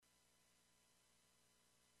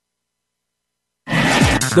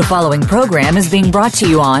The following program is being brought to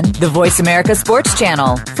you on the Voice America Sports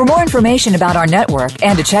Channel. For more information about our network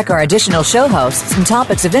and to check our additional show hosts and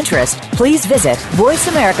topics of interest, please visit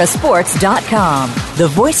voiceamericasports.com. The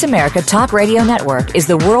Voice America Talk Radio Network is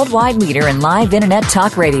the worldwide leader in live Internet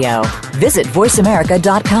talk radio. Visit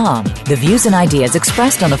voiceamerica.com. The views and ideas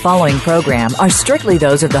expressed on the following program are strictly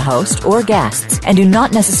those of the host or guests and do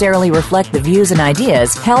not necessarily reflect the views and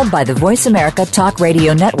ideas held by the Voice America Talk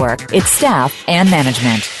Radio Network, its staff, and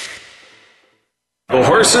management. The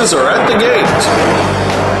horses are at the gate.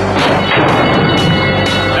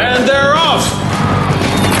 And they're off.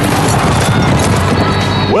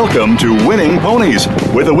 Welcome to Winning Ponies.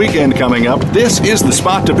 With the weekend coming up, this is the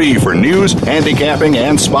spot to be for news, handicapping,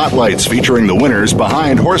 and spotlights featuring the winners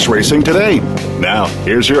behind horse racing today. Now,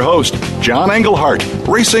 here's your host, John Englehart,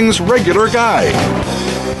 racing's regular guy.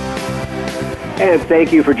 And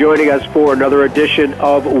thank you for joining us for another edition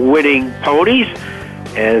of Winning Ponies.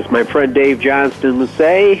 As my friend Dave Johnston would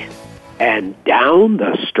say, and down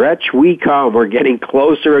the stretch we come. We're getting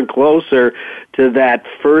closer and closer to that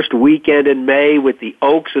first weekend in May with the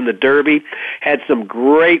Oaks and the Derby. Had some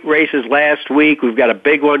great races last week. We've got a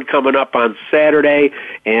big one coming up on Saturday,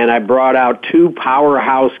 and I brought out two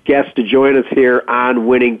powerhouse guests to join us here on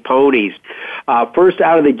Winning Ponies. First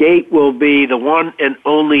out of the gate will be the one and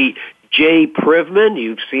only Jay Privman.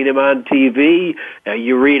 You've seen him on TV.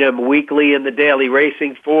 You read him weekly in the Daily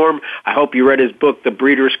Racing Form. I hope you read his book, The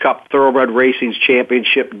Breeders' Cup Thoroughbred Racing's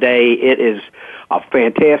Championship Day. It is a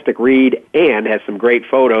fantastic read and has some great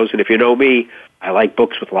photos. And if you know me, I like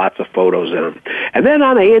books with lots of photos in them. And then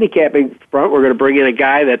on the handicapping front, we're going to bring in a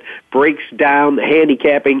guy that breaks down the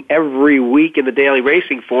handicapping every week in the Daily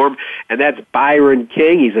Racing Form, and that's Byron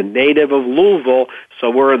King. He's a native of Louisville, so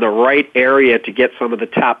we're in the right area to get some of the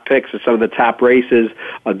top picks and some of the top races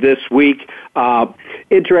this week.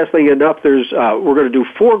 Interestingly enough, we're going to do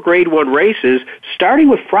 4 Grade 1 races, starting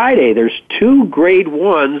with Friday. There's 2 Grade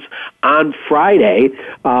 1s on Friday.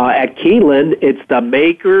 At Keeneland, it's the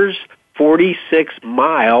Makers 46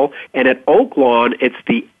 mile, and at Oaklawn, it's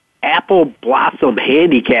the Apple Blossom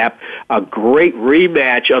Handicap, a great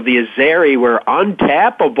rematch of the Azeri, where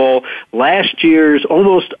Untappable, last year's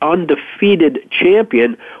almost undefeated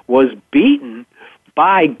champion, was beaten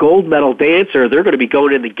by Gold Medal Dancer. They're going to be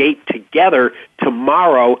going in the gate together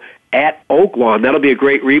tomorrow at Oaklawn. That'll be a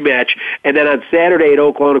great rematch. And then on Saturday at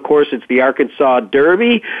Oaklawn, of course, it's the Arkansas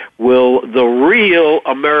Derby. Will the real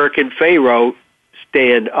American Pharaoh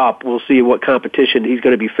stand up? We'll see what competition he's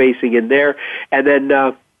going to be facing in there. And then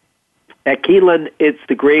at Keeneland, it's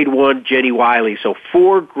the Grade 1 Jenny Wiley. So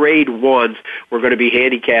 4 Grade 1s we're going to be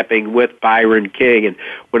handicapping with Byron King. And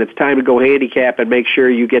when it's time to go handicap, and make sure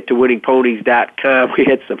you get to winningponies.com. We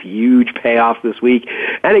had some huge payoffs this week.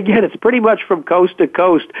 And again, it's pretty much from coast to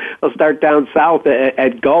coast. I'll start down south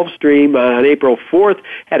at Gulfstream on April 4th.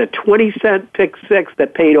 Had a 20-cent pick six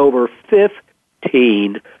that paid over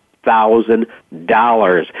 $15,000.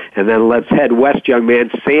 And then let's head west, young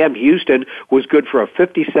man. Sam Houston was good for a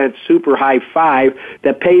 50-cent super high five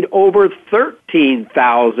that paid over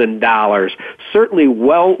 $13,000. Certainly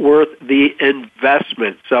well worth the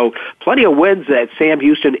investment. So plenty of wins at Sam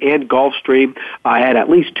Houston and Gulfstream. I had at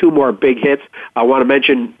least 2 more big hits. I want to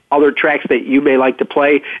mention other tracks that you may like to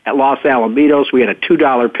play. At Los Alamitos, we had a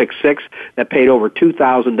 $2 pick six that paid over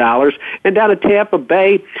 $2,000. And down at Tampa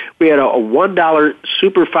Bay, we had a $1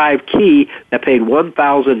 Super 5 key that paid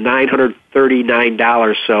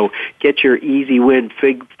 $1,939. So get your easy win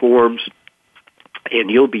fig forms,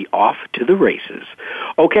 and you'll be off to the races.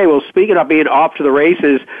 Okay, well, speaking of being off to the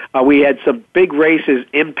races, we had some big races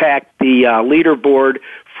impact the leaderboard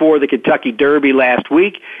for the Kentucky Derby last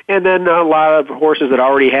week, and then a lot of horses that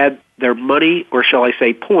already had their money, or shall I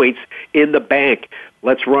say points, in the bank.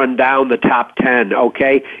 Let's run down the top 10,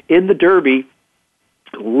 okay? In the Derby,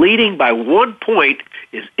 leading by 1 point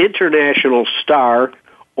is International Star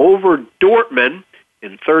over Dortmund.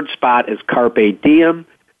 In third spot is Carpe Diem.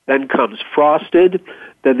 Then comes Frosted.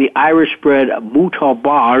 Then the Irish-bred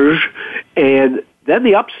Moutabage. And then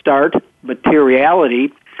the upstart,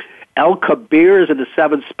 Materiality. El Kabir is in the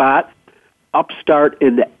 7th spot. Upstart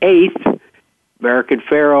in the 8th. American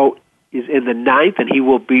Pharaoh is in the 9th, and he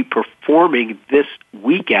will be performing this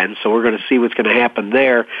weekend, so we're going to see what's going to happen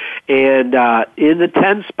there. And in the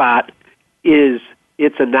 10th spot is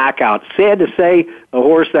It's a Knockout. Sad to say, the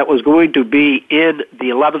horse that was going to be in the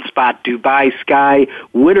 11th spot, Dubai Sky,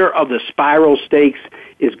 winner of the Spiral Stakes,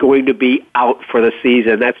 is going to be out for the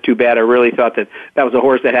season. That's too bad. I really thought that was a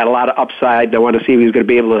horse that had a lot of upside, and I want to see if he was going to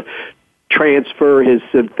be able to transfer his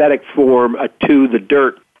synthetic form to the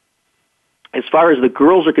dirt. As far as the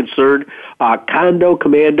girls are concerned, Condo,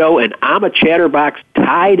 Commando, and I'm a Chatterbox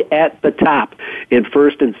tied at the top in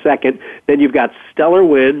first and second. Then you've got Stellar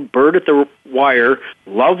Wind, Bird at the Wire,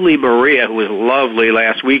 Lovely Maria, who was lovely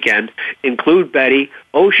last weekend, Include Betty,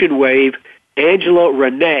 Ocean Wave, Angela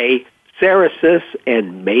Renee, Sarah Sis,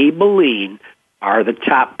 and Maybelline are the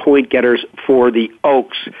top point getters for the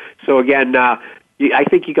Oaks. So again, I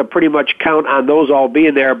think you can pretty much count on those all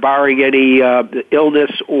being there, barring any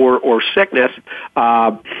illness or sickness,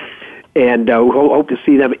 and hope to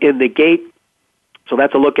see them in the gate. So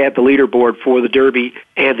that's a look at the leaderboard for the Derby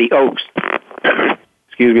and the Oaks.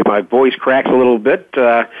 Excuse me, my voice cracks a little bit.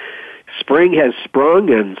 Spring has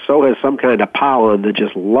sprung, and so has some kind of pollen that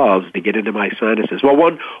just loves to get into my sinuses. Well,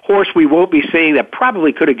 one horse we won't be seeing that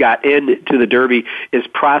probably could have got into the Derby is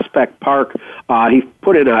Prospect Park. He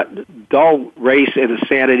put in a dull race in the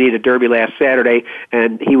Santa Anita Derby last Saturday,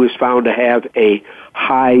 and he was found to have a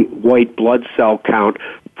high white blood cell count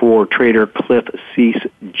for trainer Cliff Cease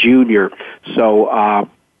Jr. So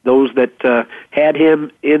those that had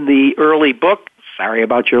him in the early book, sorry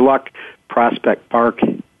about your luck. Prospect Park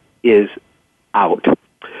is out.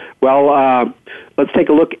 Well, let's take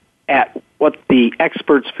a look at what the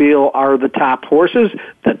experts feel are the top horses.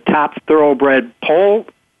 The top thoroughbred poll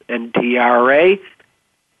and DRA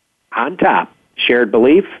on top. Shared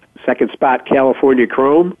Belief, second spot California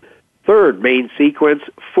Chrome, third Main Sequence,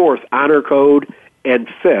 fourth Honor Code, and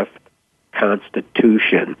fifth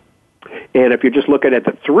Constitution. And if you're just looking at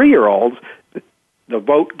the 3-year-olds, the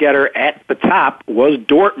vote getter at the top was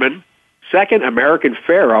Dortmund. Second, American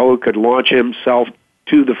Pharaoh, who could launch himself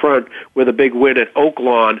to the front with a big win at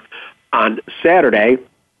Oaklawn on Saturday.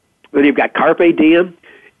 Then you've got Carpe Diem,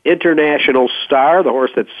 International Star, the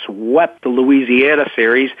horse that swept the Louisiana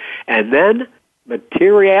Series, and then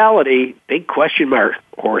Materiality, big question mark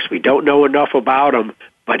horse. We don't know enough about him,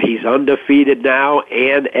 but he's undefeated now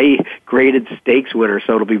and a graded stakes winner,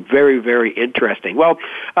 so it'll be very, very interesting. Well,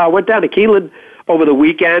 I went down to Keeneland over the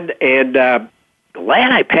weekend, and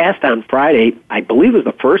glad I passed on Friday. I believe it was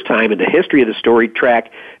the first time in the history of the storied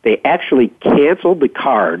track they actually canceled the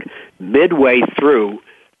card midway through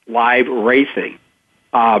live racing.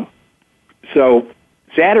 So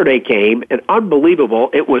Saturday came, and unbelievable,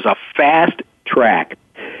 it was a fast track.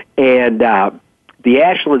 And the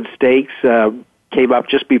Ashland Stakes came up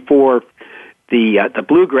just before the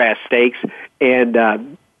Bluegrass Stakes,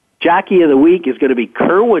 and Jockey of the Week is going to be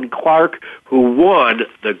Kerwin Clark, who won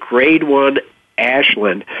the Grade 1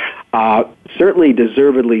 Ashland, certainly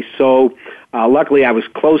deservedly so. Luckily, I was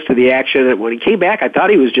close to the action, and when he came back, I thought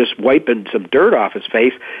he was just wiping some dirt off his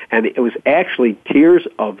face, and it was actually tears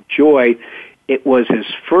of joy. It was his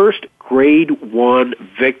first Grade 1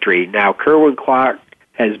 victory. Now, Kerwin Clark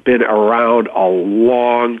has been around a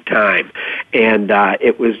long time, and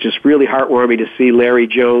it was just really heartwarming to see Larry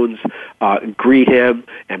Jones greet him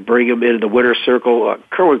and bring him into the winner's circle.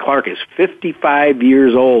 Kerwin Clark is 55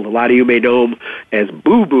 years old. A lot of you may know him as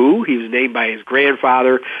Boo Boo. He was named by his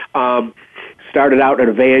grandfather. Started out at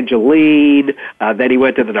Evangeline, then he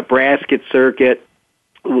went to the Nebraska circuit,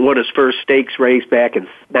 won his first stakes race back in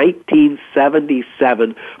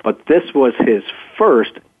 1977, but this was his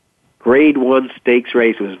first Grade 1 stakes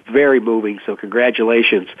race. It was very moving, so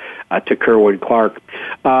congratulations to Kerwin Clark.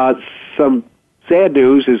 Some sad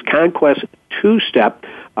news is Conquest Two-Step,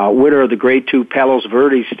 winner of the Grade 2 Palos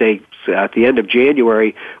Verdes Stakes at the end of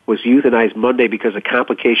January, was euthanized Monday because of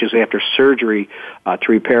complications after surgery to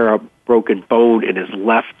repair a broken bone in his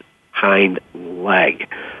left hind leg.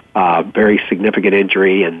 Very significant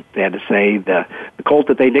injury, and they had to say the colt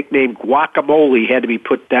that they nicknamed Guacamole had to be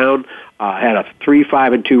put down. Had a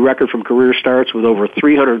 3-5-2 record from career starts with over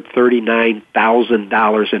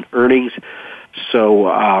 $339,000 in earnings. So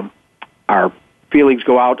our feelings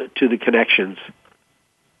go out to the connections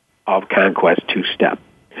of Conquest Two-Step.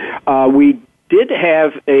 We did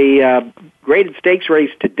have a graded stakes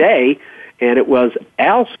race today, and it was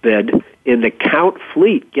Alsbid in the Count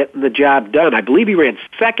Fleet getting the job done. I believe he ran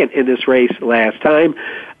second in this race last time.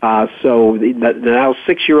 So the now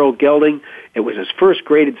 6-year-old gelding, it was his first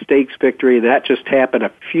graded stakes victory, and that just happened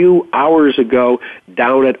a few hours ago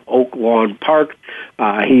down at Oaklawn Park.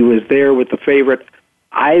 He was there with the favorite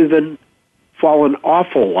Ivan Fallen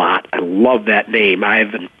Awful Lot. I love that name,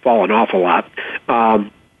 Ivan Fallen Awful Lot.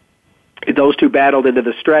 Those two battled into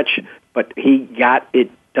the stretch, but he got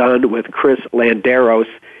it done with Chris Landeros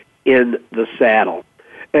in the saddle.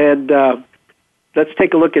 And let's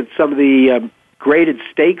take a look at some of the graded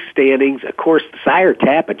stakes standings. Of course, Sire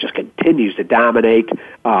Tappan just continues to dominate.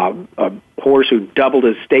 A horse who doubled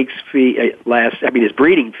his stakes fee his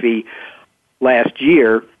breeding fee last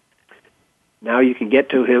year. Now you can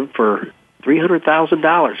get to him for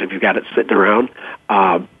 $300,000 if you've got it sitting around.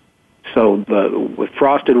 With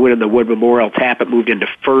Frosted winning the Wood Memorial, Tappet moved into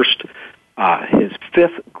first, his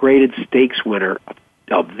 5th graded stakes winner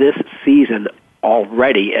of this season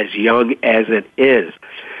already, as young as it is.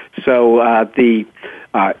 So the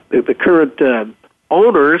current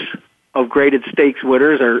owners of graded stakes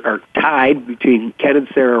winners are tied between Ken and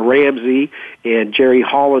Sarah Ramsey and Jerry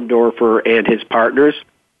Hollendorfer and his partners.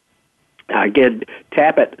 Again,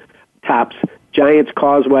 Tappet tops Giants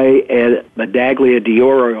Causeway and Medaglia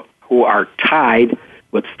d'Oro, who are tied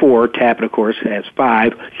with 4. Tappet, of course, has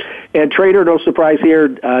 5. And trainer, no surprise here,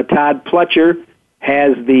 Todd Pletcher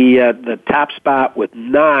has the top spot with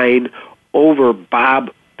 9 over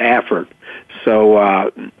Bob Baffert.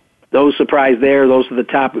 So no surprise there. Those are the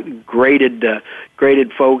top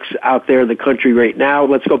graded folks out there in the country right now.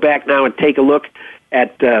 Let's go back now and take a look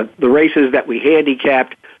at the races that we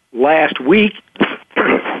handicapped last week.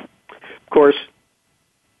 Of course,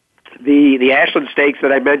 the Ashland Stakes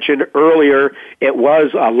that I mentioned earlier, it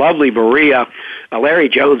was a Lovely Maria. Larry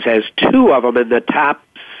Jones has 2 of them in the top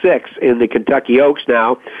 6 in the Kentucky Oaks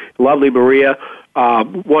now. Lovely Maria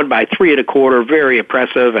won by 3 1/4, very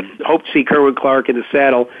impressive, and hope to see Kerwin Clark in the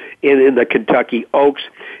saddle in the Kentucky Oaks.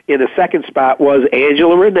 In the second spot was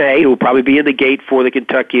Angela Renee, who will probably be in the gate for the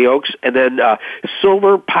Kentucky Oaks, and then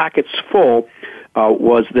Silver Pockets Full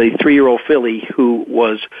was the 3-year-old filly who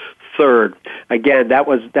was third. Again, that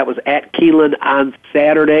was at Keeneland on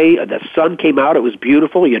Saturday. The sun came out. It was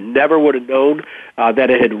beautiful. You never would have known that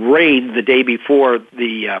it had rained the day before.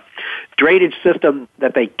 The drainage system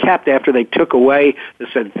that they kept after they took away the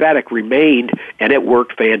synthetic remained, and it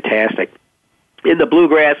worked fantastic. In the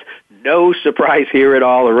Bluegrass, no surprise here at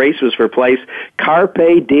all. The race was for place.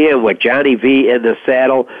 Carpe Diem with Johnny V in the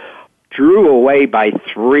saddle drew away by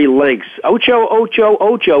 3 lengths. Ocho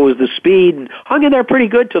was the speed and hung in there pretty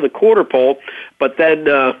good to the quarter pole, but then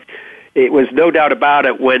it was no doubt about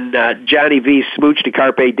it when Johnny V smooched to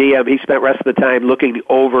Carpe Diem. He spent the rest of the time looking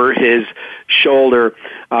over his shoulder.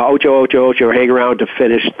 Ocho hang around to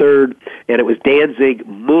finish third, and it was Danzig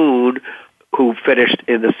Moon who finished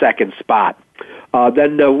in the second spot.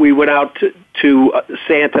 Then we went out to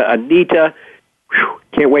Santa Anita.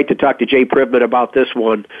 Can't wait to talk to Jay Privman about this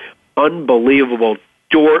one. Unbelievable.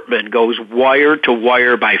 Dortmund goes wire to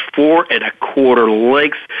wire by 4 1/4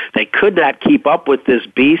 lengths. They could not keep up with this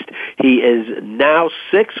beast. He is now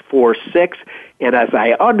 6-4-6, and as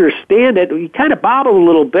I understand it, he kind of bobbled a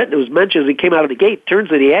little bit. It was mentioned as he came out of the gate.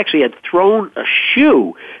 Turns out he actually had thrown a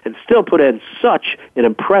shoe and still put in such an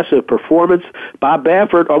impressive performance. Bob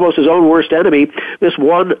Baffert, almost his own worst enemy. This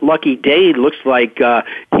one Lucky Dane looks like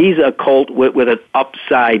he's a colt with an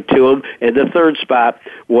upside to him. And the third spot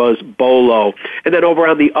was Bolo. And then over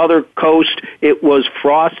on the other coast, it was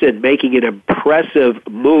Frosted making an impressive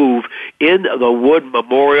move in the Wood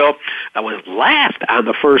Memorial. I was last on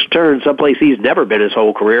the first turn, someplace he's never been his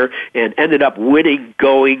whole career, and ended up winning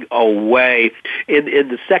going away. In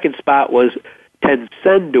the second spot was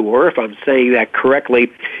Tensendor, if I'm saying that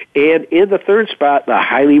correctly. And in the third spot, the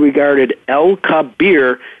highly regarded El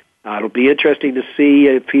Kabir. It'll be interesting to see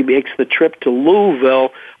if he makes the trip to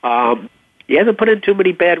Louisville. He hasn't put in too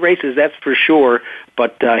many bad races, that's for sure,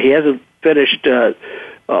 but he hasn't finished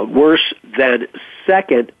worse than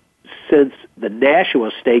second since the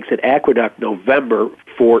Nashua Stakes at Aqueduct November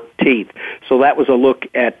 14th. So that was a look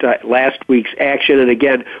at last week's action, and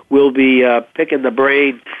again, we'll be picking the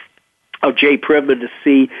brain of Jay Privman to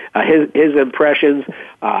see his impressions.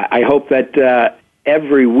 I hope that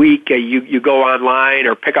every week you go online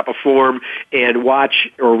or pick up a form and watch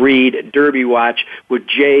or read Derby Watch with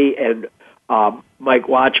Jay and Mike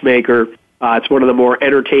Watchmaker. It's one of the more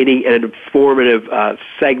entertaining and informative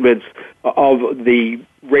segments of the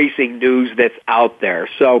racing news that's out there.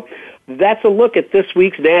 So that's a look at this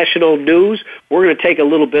week's national news. We're going to take a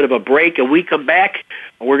little bit of a break, and we come back,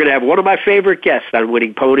 and we're going to have one of my favorite guests on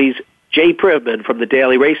Winning Ponies, Jay Privman from the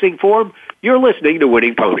Daily Racing Form. You're listening to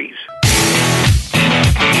Winning Ponies.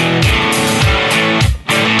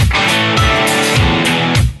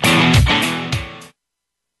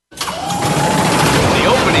 The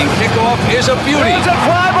opening kickoff is a beauty. It's a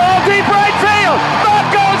fly ball deep right field. Back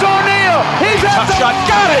goes O'Neal. He's at the shot.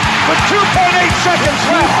 Got it with 2.8 seconds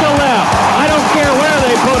left. To left. I don't care where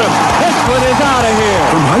they put him. This one is out of here.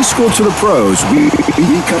 From high school to the pros, we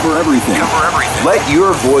cover everything. Let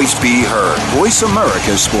your voice be heard. Voice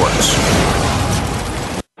America Sports.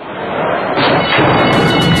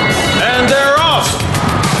 And they're off.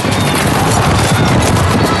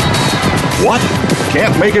 What?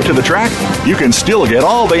 Can't make it to the track? You can still get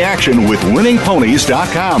all the action with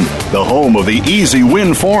winningponies.com, the home of the easy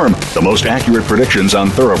win form, the most accurate predictions on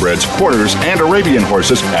thoroughbreds, quarters, and Arabian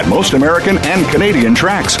horses at most American and Canadian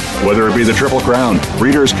tracks. Whether it be the Triple Crown,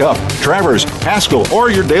 Breeders' Cup, Travers, Haskell, or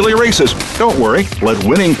your daily races, don't worry, let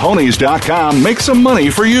winningponies.com make some money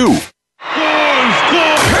for you.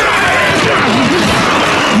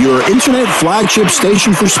 Your internet flagship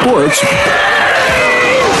station for sports.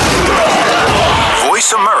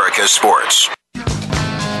 Voice America Sports.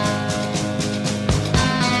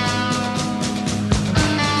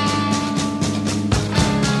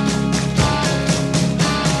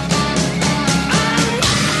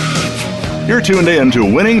 You're tuned in to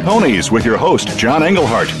Winning Ponies with your host, John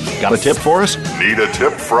Englehart. Got a tip for us? Need a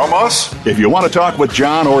tip from us? If you want to talk with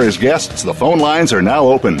John or his guests, the phone lines are now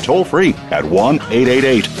open toll-free at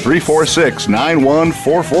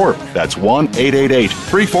 1-888-346-9144. That's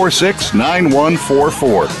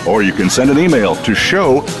 1-888-346-9144. Or you can send an email to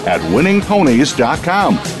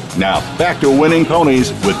show@winningponies.com. Now, back to Winning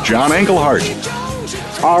Ponies with John Englehart.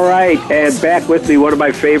 All right, and back with me, one of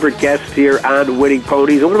my favorite guests here on Winning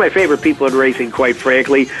Ponies, and one of my favorite people in racing, quite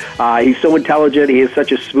frankly. He's so intelligent. He has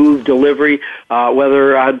such a smooth delivery,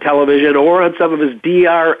 whether on television or on some of his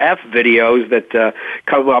DRF videos that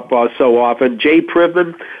come up so often. Jay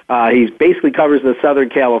Privman, he basically covers the Southern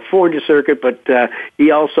California circuit, but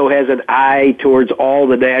he also has an eye towards all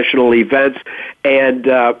the national events. And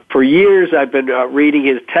for years, I've been reading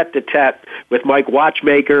his tete-a-tete with Mike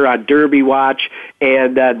Watchmaker on Derby Watch.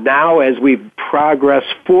 And now, as we progress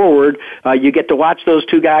forward, you get to watch those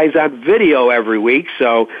two guys on video every week.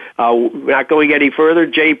 So, not going any further,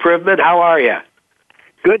 Jay Privman, how are you?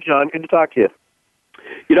 Good, John. Good to talk to you.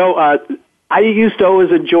 You know, I used to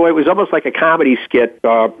always enjoy, it was almost like a comedy skit,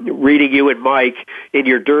 reading you and Mike in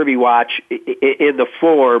your Derby Watch in the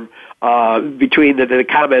form between the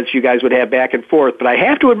comments you guys would have back and forth. But I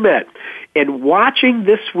have to admit, in watching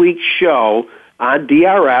this week's show on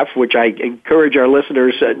DRF, which I encourage our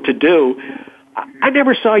listeners to do, I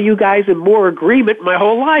never saw you guys in more agreement in my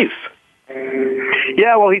whole life.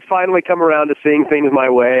 Yeah, well, he's finally come around to seeing things my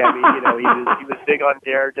way. I mean, you know, he was big on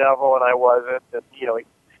Daredevil, and I wasn't. And, you know, he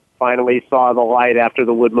finally saw the light after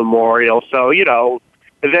the Wood Memorial. So, you know,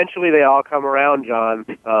 eventually they all come around, John,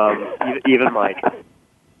 even Mike.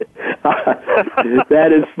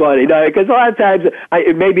 That is funny. No, because a lot of times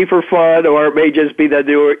it may be for fun, or it may just be the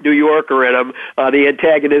New Yorker in him. The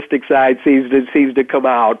antagonistic side seems to come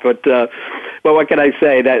out. But well, what can I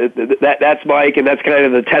say? That's Mike, and that's kind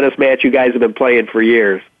of the tennis match you guys have been playing for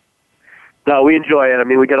years. No, we enjoy it. I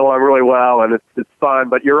mean, we get along really well, and it's fun.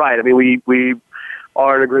 But you're right. I mean, we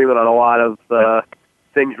are in agreement on a lot of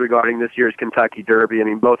things regarding this year's Kentucky Derby. I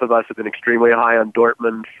mean, both of us have been extremely high on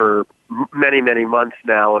Dortmund for many, many months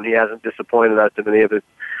now, and he hasn't disappointed us in any of his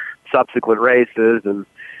subsequent races. And,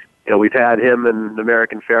 you know, we've had him and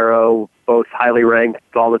American Pharoah both highly ranked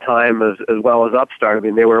all the time, as well as Upstart. I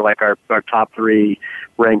mean, they were like our top three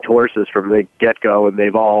ranked horses from the get-go, and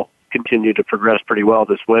they've all continued to progress pretty well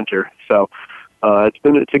this winter. So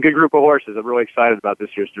it's a good group of horses. I'm really excited about this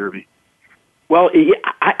year's Derby. Well,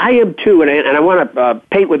 I am too, and I want to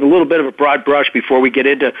paint with a little bit of a broad brush before we get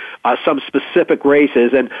into some specific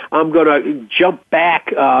races, and I'm going to jump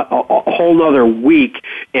back a whole other week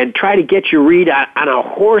and try to get your read on a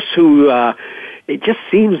horse who it just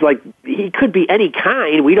seems like he could be any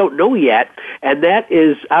kind. We don't know yet, and that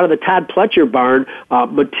is out of the Todd Pletcher barn,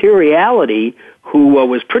 Materiality, who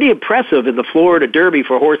was pretty impressive in the Florida Derby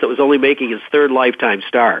for a horse that was only making his third lifetime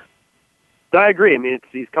start. I agree. I mean,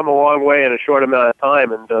 he's come a long way in a short amount of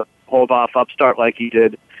time, and to hold off Upstart like he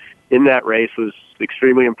did in that race was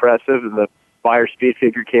extremely impressive, and the Beyer speed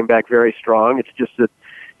figure came back very strong. It's just that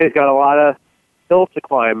it's got a lot of hills to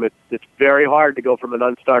climb. It's very hard to go from an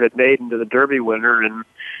unstarted maiden to the Derby winner in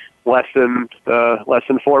less than 4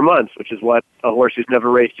 months, which is what a horse who's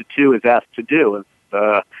never raced a 2 is asked to do. And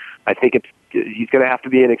I think he's going to have to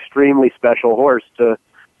be an extremely special horse to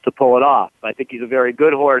pull it off. I think he's a very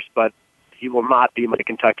good horse, but he will not be my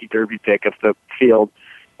Kentucky Derby pick if the field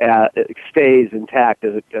stays intact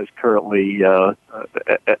as currently. You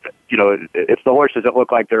know, if the horses that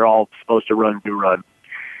look like they're all supposed to run do run.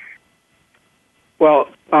 Well,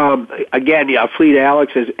 again, Fleet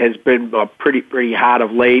Alex has been pretty hot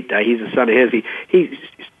of late. He's a son of his. He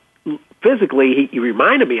physically he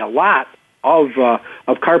reminded me a lot of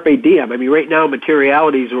Carpe Diem. I mean, right now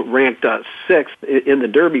Materiality is ranked 6th in the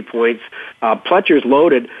Derby points. Pletcher's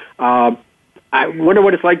loaded. I wonder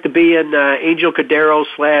what it's like to be in Angel Cadero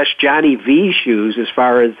 / Johnny V shoes as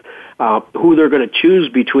far as who they're going to choose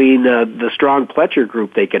between the strong Pletcher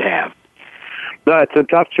group they could have. No, it's a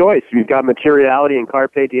tough choice. You've got Materiality and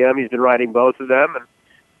Carpe Diem. He's been riding both of them, and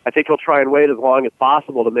I think he'll try and wait as long as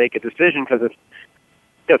possible to make a decision, because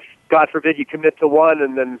if God forbid you commit to one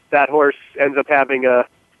and then that horse ends up having a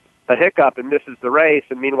hiccup and misses the race,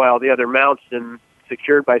 and meanwhile the other mounts and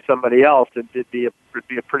secured by somebody else, it'd be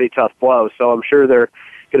a pretty tough blow. So I'm sure they're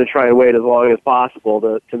going to try and wait as long as possible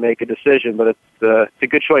to make a decision, but it's a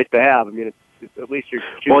good choice to have. I mean, at least you're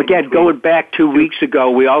choosing. Well, again, going back 2 weeks ago,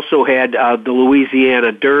 we also had the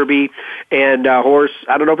Louisiana Derby, and a horse,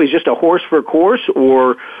 I don't know if he's just a horse for course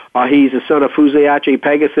or he's a son of Fusiace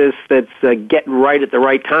Pegasus that's getting right at the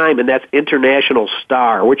right time, and that's International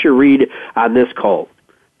Star. What's your read on this colt?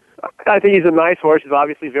 I think he's a nice horse. He's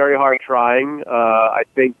obviously very hard trying. I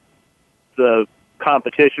think the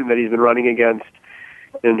competition that he's been running against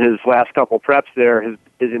in his last couple preps there is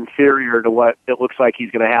inferior to what it looks like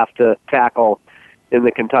he's going to have to tackle in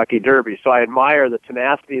the Kentucky Derby. So I admire the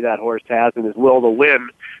tenacity that horse has and his will to win,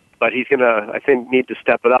 but he's going to, I think, need to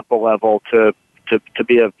step it up a level to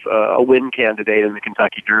be a win candidate in the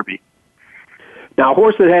Kentucky Derby. Now, a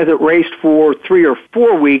horse that hasn't raced for 3 or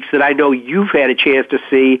 4 weeks that I know you've had a chance to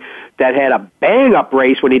see that had a bang-up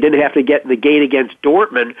race when he didn't have to get in the gate against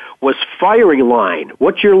Dortmund was Firing Line.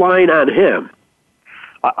 What's your line on him?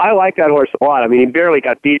 I like that horse a lot. I mean, he barely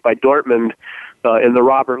got beat by Dortmund in the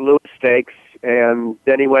Robert Lewis Stakes, and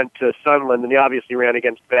then he went to Sunland, and he obviously ran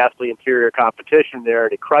against vastly inferior competition there,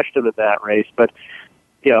 and he crushed him in that race. But,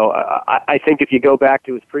 you know, I think if you go back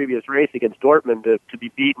to his previous race against Dortmund, to be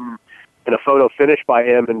beaten in a photo finish by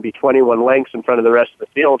him and be 21 lengths in front of the rest of the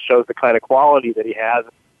field shows the kind of quality that he has.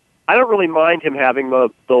 I don't really mind him having the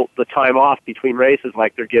time off between races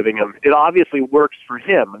like they're giving him. It obviously works for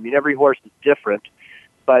him. I mean, every horse is different,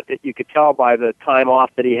 but you could tell by the time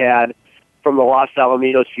off that he had from the Los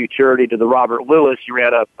Alamitos Futurity to the Robert Lewis. He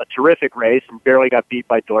ran a terrific race and barely got beat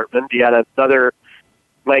by Dortmund. He had another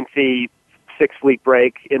lengthy 6-week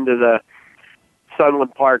break into the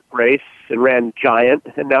Sunland Park race and ran giant,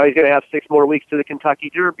 and now he's going to have 6 more weeks to the Kentucky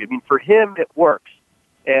Derby. I mean, for him, it works.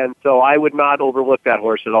 And so I would not overlook that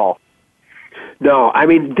horse at all. No, I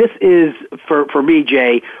mean, this is, for me,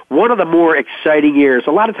 Jay, one of the more exciting years.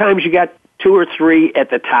 A lot of times you got 2 or 3 at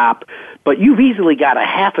the top, but you've easily got a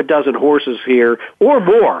half a dozen horses here or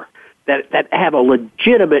more that have a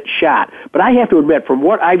legitimate shot. But I have to admit, from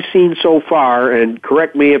what I've seen so far, and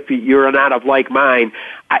correct me if you're not of like mine,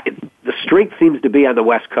 the strength seems to be on the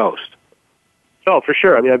West Coast. Oh, for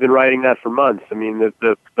sure. I mean, I've been writing that for months. I mean,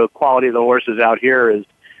 the quality of the horses out here is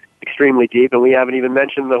extremely deep, and we haven't even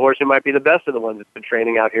mentioned the horse who might be the best of the ones that's been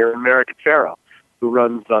training out here, American Pharoah, who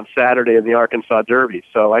runs on Saturday in the Arkansas Derby.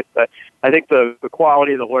 So I think the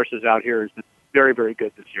quality of the horses out here is very, very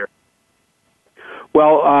good this year.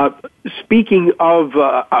 Well, speaking of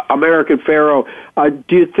American Pharoah,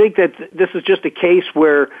 do you think that this is just a case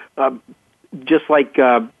where, just like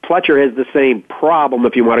Pletcher has the same problem,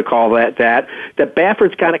 if you want to call that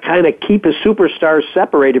Baffert's kind of keep his superstars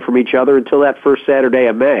separated from each other until that first Saturday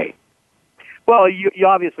of May? Well, you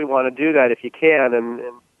obviously want to do that if you can, and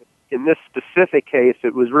in this specific case,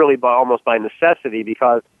 it was really almost by necessity,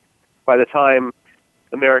 because by the time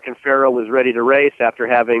American Pharoah was ready to race after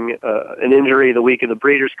having an injury the week of the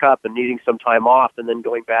Breeders' Cup and needing some time off and then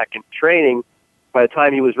going back into training, by the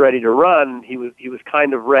time he was ready to run, he was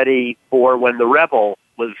kind of ready for when the Rebel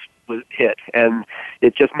was hit, and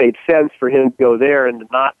it just made sense for him to go there and to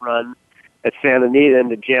not run at Santa Anita and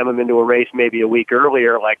to jam him into a race maybe a week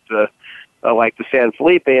earlier, like the San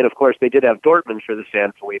Felipe. And of course, they did have Dortmund for the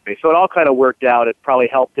San Felipe, so it all kind of worked out. It probably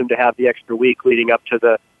helped him to have the extra week leading up to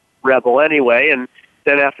the Rebel anyway, and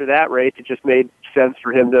then after that race, it just made sense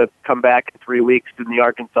for him to come back in 3 weeks in the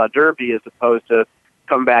Arkansas Derby as opposed to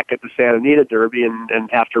come back at the Santa Anita Derby and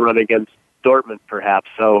have to run against Dortmund, perhaps.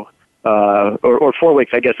 So, or 4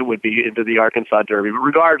 weeks, I guess it would be, into the Arkansas Derby. But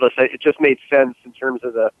regardless, it just made sense in terms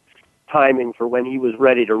of the timing for when he was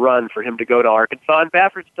ready to run for him to go to Arkansas. And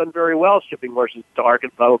Baffert's done very well shipping horses to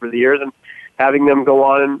Arkansas over the years and having them go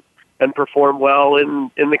on and perform well in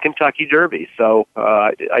the Kentucky Derby. So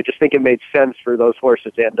I just think it made sense for those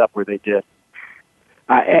horses to end up where they did.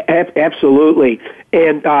 Absolutely.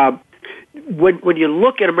 And when you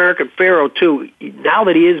look at American Pharoah, too, now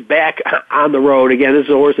that he is back on the road, again, this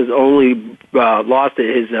horse has only lost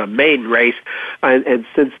his maiden race, and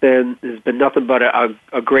since then there's been nothing but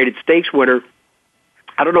a graded stakes winner.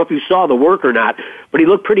 I don't know if you saw the work or not, but he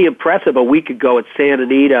looked pretty impressive a week ago at Santa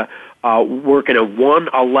Anita, working a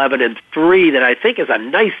 1:11.3 that I think is a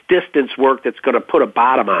nice distance work that's going to put a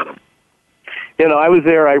bottom on him. You know, I was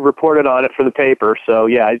there. I reported on it for the paper. So,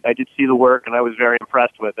 yeah, I did see the work, and I was very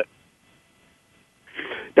impressed with it.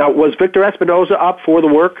 Now, was Victor Espinoza up for the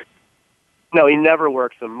work? No, he never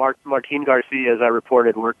works him. Martin Garcia, as I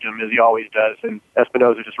reported, worked him as he always does, and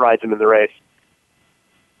Espinosa just rides him in the race.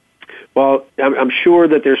 Well, I'm sure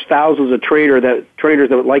that there's thousands of trainers that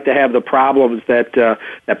would like to have the problems that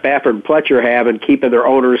Baffert and Pletcher have in keeping their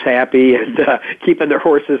owners happy and keeping their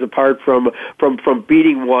horses apart from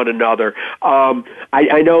beating one another.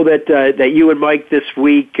 I know that you and Mike this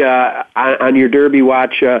week on your Derby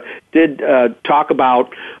Watch did talk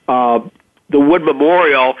about the Wood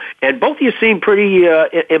Memorial, and both of you seemed pretty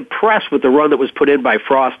impressed with the run that was put in by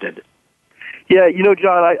Frosted. Yeah,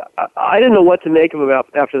 John, I didn't know what to make of him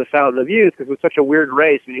after the Fountain of Youth because it was such a weird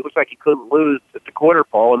race. I mean, it looked like he couldn't lose at the quarter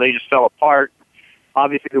pole, and they just fell apart.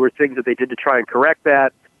 Obviously, there were things that they did to try and correct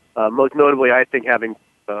that, most notably, I think, having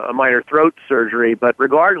a minor throat surgery. But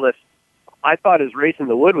regardless, I thought his race in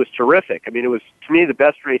the Wood was terrific. I mean, it was, to me, the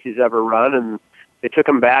best race he's ever run, and they took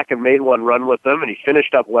him back and made one run with him, and he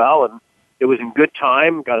finished up well, and it was in good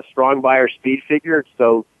time, got a strong buyer speed figure,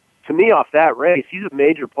 so to me, off that race, he's a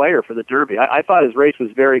major player for the Derby. I thought his race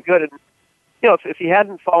was very good. And, if he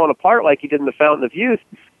hadn't fallen apart like he did in the Fountain of Youth,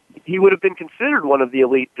 he would have been considered one of the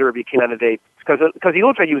elite Derby candidates because he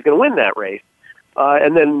looked like he was going to win that race.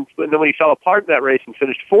 And then when he fell apart in that race and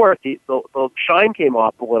finished fourth, the shine came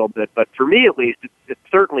off a little bit. But for me, at least, it's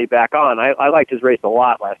certainly back on. I liked his race a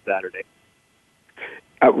lot last Saturday.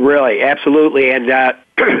 Really, absolutely. And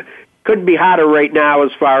couldn't be hotter right now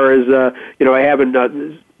as far as, having...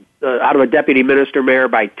 out of a deputy minister mare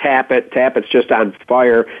by Tappet. Tappett's just on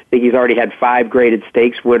fire. I think he's already had 5 graded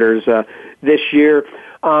stakes winners this year.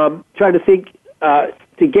 Trying to think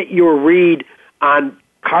to get your read on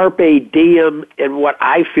Carpe Diem and what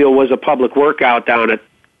I feel was a public workout down at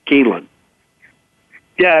Keeneland.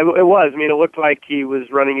 Yeah, it was. I mean, it looked like he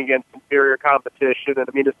was running against inferior competition. And,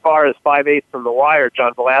 I mean, as far as 5/8 from the wire,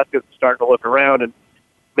 John Velasquez is starting to look around and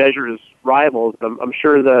measure his rivals. I'm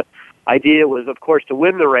sure the idea was, of course, to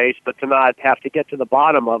win the race, but to not have to get to the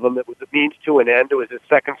bottom of them. It was a means to an end. It was his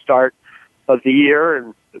second start of the year,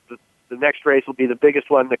 and the next race will be the biggest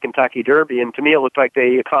one, the Kentucky Derby. And to me, it looked like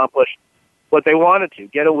they accomplished what they wanted to,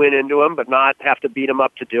 get a win into him, but not have to beat him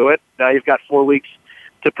up to do it. Now you've got 4 weeks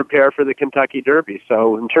to prepare for the Kentucky Derby.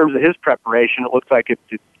 So in terms of his preparation, it looks like it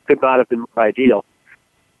could not have been more ideal.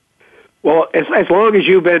 Well, as long as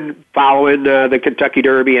you've been following the Kentucky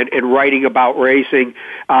Derby and writing about racing,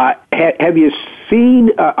 have you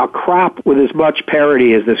seen a crop with as much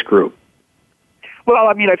parity as this group? Well,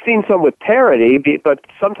 I mean, I've seen some with parity, but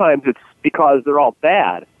sometimes it's because they're all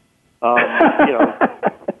bad.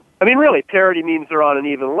 I mean, really, parity means they're on an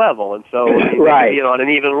even level, and so they can be on an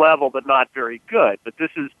even level, but not very good. But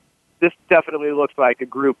this definitely looks like a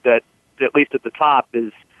group that, at least at the top,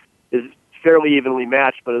 is fairly evenly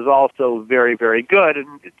matched, but is also very, very good.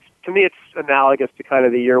 And to me, it's analogous to kind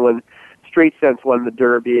of the year when Street Sense won the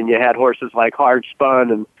Derby, and you had horses like Hard Spun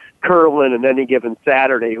and Curlin and Any Given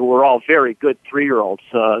Saturday, who were all very good 3-year-olds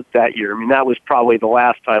that year. I mean, that was probably the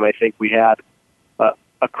last time I think we had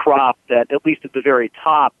a crop that, at least at the very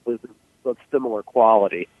top, was of similar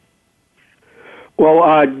quality.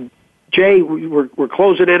 Well, Jay, we're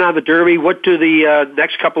closing in on the Derby. What do the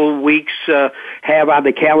next couple of weeks have on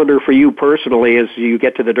the calendar for you personally as you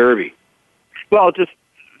get to the Derby? Well, just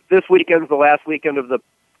this weekend's the last weekend of the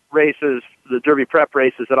races, the Derby prep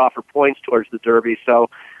races that offer points towards the Derby. So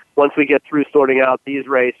once we get through sorting out these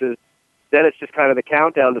races, then it's just kind of the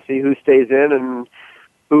countdown to see who stays in and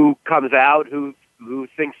who comes out, who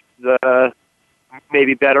thinks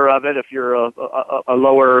maybe better of it if you're a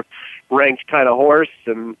lower ranked kind of horse,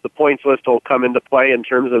 and the points list will come into play in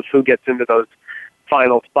terms of who gets into those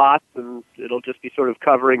final spots, and it'll just be sort of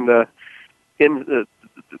covering the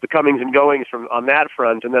comings and goings on that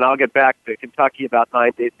front. And then I'll get back to Kentucky about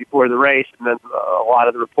 9 days before the race, and then a lot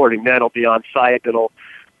of the reporting then will be on site. It'll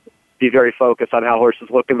be very focused on how horses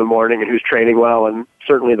look in the morning and who's training well, and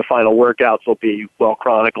certainly the final workouts will be well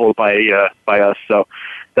chronicled by us. So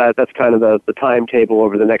that's kind of the timetable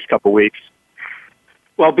over the next couple weeks.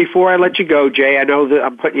 Well, before I let you go, Jay, I know that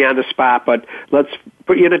I'm putting you on the spot, but let's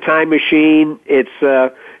put you in a time machine. It's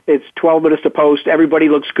 12 minutes to post. Everybody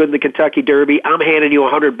looks good in the Kentucky Derby. I'm handing you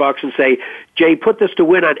 $100 and say, Jay, put this to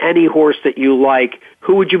win on any horse that you like.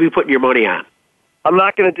 Who would you be putting your money on? I'm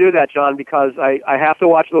not going to do that, John, because I have to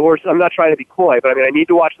watch the horse. I'm not trying to be coy, but I need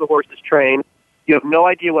to watch the horses train. You have no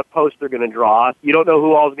idea what post they're going to draw. You don't know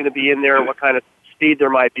who all is going to be in there, what kind of speed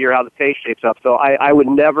there might be, or how the pace shapes up. So I've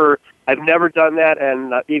never done that,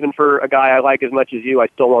 and even for a guy I like as much as you, I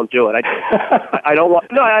still won't do it. I don't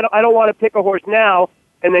want to pick a horse now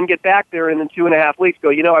and then get back there and in 2.5 weeks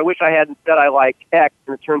go, I wish I hadn't said I like X,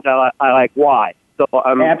 and it turns out I like Y. So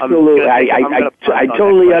absolutely, I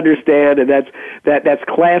totally understand, and that's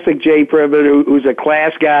classic Jay Privman, who's a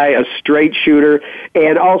class guy, a straight shooter,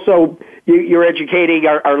 and also you're educating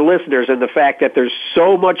our listeners in the fact that there's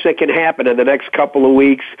so much that can happen in the next couple of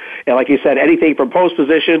weeks, and like you said, anything from post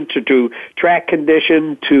position to track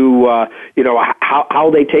condition to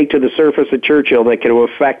how they take to the surface at Churchill that can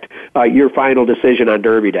affect your final decision on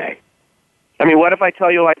Derby Day. I mean, what if I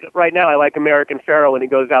tell you, like, right now I like American Pharoah when he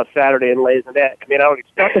goes out Saturday and lays an egg? I mean, I don't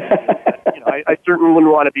expect it. I certainly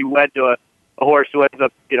wouldn't want to be wed to a horse who ends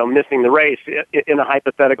up, missing the race in a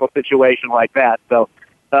hypothetical situation like that. So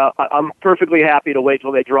I'm perfectly happy to wait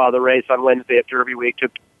till they draw the race on Wednesday at Derby Week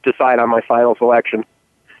to decide on my final selection.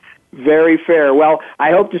 Very fair. Well,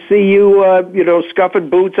 I hope to see you,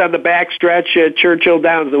 scuffing boots on the backstretch at Churchill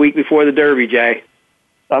Downs the week before the Derby, Jay.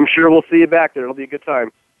 I'm sure we'll see you back there. It'll be a good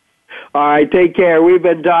time. All right, take care. We've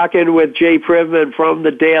been talking with Jay Privman from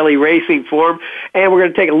the Daily Racing Form, and we're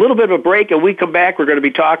going to take a little bit of a break, and we come back, we're going to be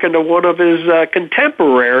talking to one of his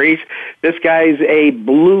contemporaries. This guy's a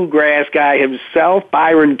bluegrass guy himself,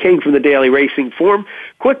 Byron King from the Daily Racing Form.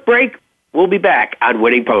 Quick break. We'll be back on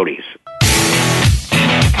Winning Ponies.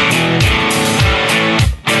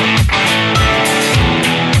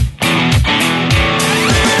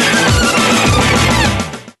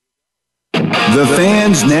 The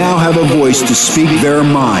fans now have a voice to speak their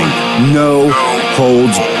mind. No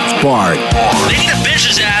holds barred. They need to bench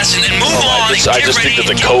his ass and move on. I just think that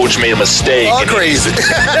the coach made a mistake. All crazy.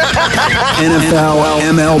 NFL,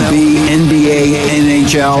 MLB, NBA,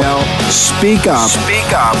 NHL. Speak up.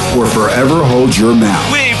 Speak up. Or forever hold your mouth.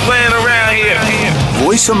 We ain't playing around here.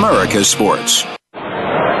 Voice America Sports.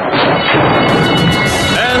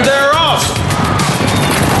 And they're off.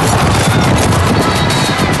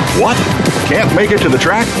 What? Can't make it to the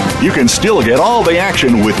track? You can still get all the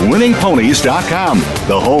action with winningponies.com,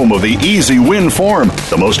 the home of the easy win form,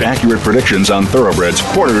 the most accurate predictions on thoroughbreds,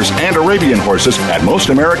 quarters, and Arabian horses at most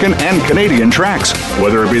American and Canadian tracks.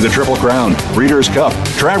 Whether it be the Triple Crown, Breeders' Cup,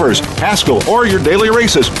 Travers, Haskell, or your daily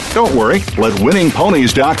races, don't worry, let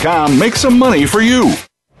winningponies.com make some money for you.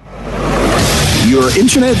 Your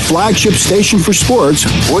internet flagship station for sports,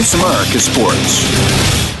 Voice America Sports.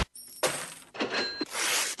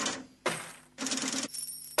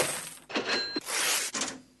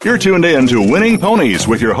 You're tuned in to Winning Ponies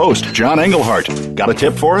with your host, John Englehart. Got a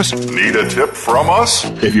tip for us? Need a tip from us?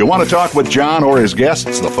 If you want to talk with John or his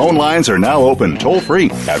guests, the phone lines are now open toll-free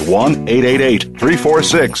at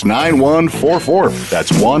 1-888-346-9144.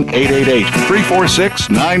 That's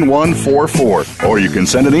 1-888-346-9144. Or you can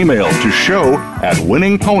send an email to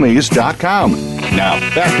show@winningponies.com. Now,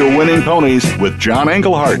 back to Winning Ponies with John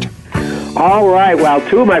Englehart. All right, well,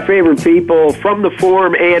 two of my favorite people from the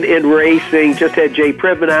form and in racing. Just had Jay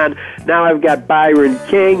Privman on. Now I've got Byron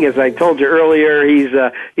King. As I told you earlier, he's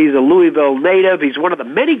a Louisville native. He's one of the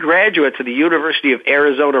many graduates of the University of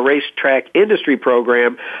Arizona Racetrack Industry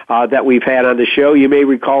Program that we've had on the show. You may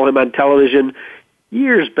recall him on television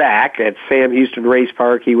years back at Sam Houston Race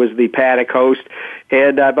Park. He was the paddock host,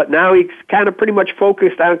 and but now he's kind of pretty much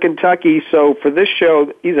focused on Kentucky. So for this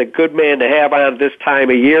show, he's a good man to have on this time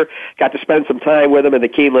of year. Got to spend some time with him in the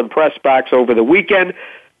Keeneland press box over the weekend.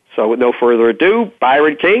 So with no further ado,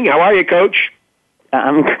 Byron King, how are you, Coach?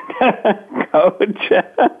 I'm Coach.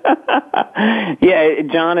 Yeah,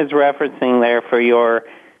 John is referencing there for your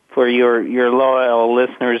loyal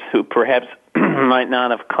listeners who perhaps might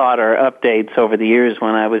not have caught our updates over the years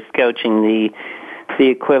when I was coaching the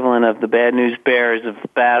equivalent of the Bad News Bears of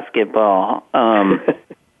basketball.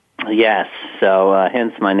 Yes, so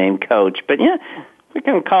hence my name, Coach. But yeah, we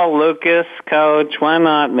can call Lucas Coach. Why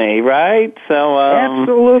not me, right? So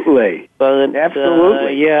absolutely. But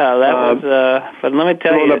absolutely. Yeah, that was. But let me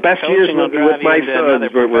tell you, the best years with my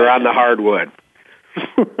sons were on the hardwood.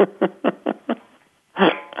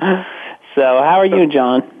 So, how are you,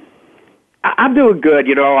 John? I'm doing good.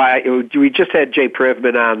 We just had Jay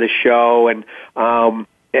Privman on the show, and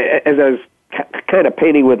as I was kind of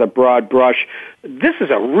painting with a broad brush, this is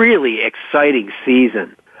a really exciting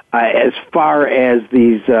season as far as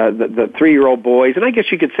these the 3-year-old boys, and I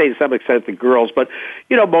guess you could say to some extent the girls, but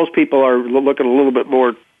most people are looking a little bit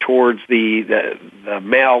more towards the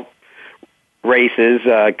male races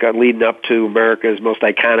leading up to America's most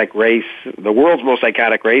iconic race, the world's most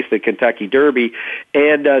iconic race, the Kentucky Derby,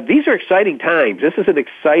 and these are exciting times. This is an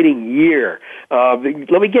exciting year. Let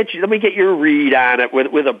me get your read on it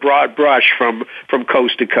with a broad brush from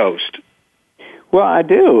coast to coast. Well, I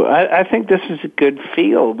do. I think this is a good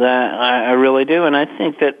field. I really do, and I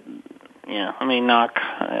think that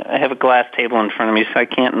I have a glass table in front of me, so I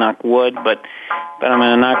can't knock wood, but I'm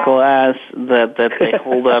going to knock glass that they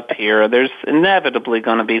hold up here. There's inevitably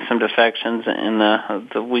going to be some defections in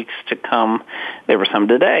the weeks to come. There were some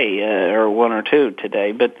today, or one or two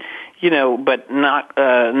today, but not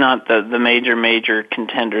the major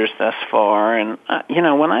contenders thus far. And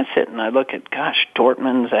when I sit and I look at, gosh,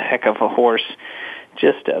 Dortmund's a heck of a horse.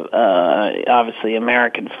 Just obviously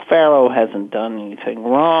American Pharaoh hasn't done anything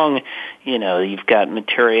wrong. You've got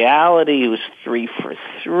Materiality, who's 3 for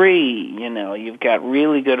 3. You've got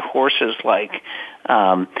really good horses like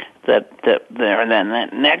that there. And then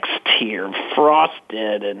that next tier,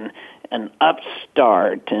 Frosted and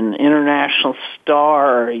Upstart and International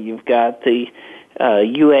Star. You've got the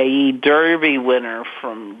UAE Derby winner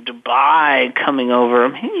from Dubai coming over. I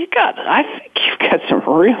mean, I think you've got some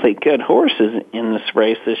really good horses in this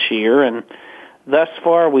race this year, and thus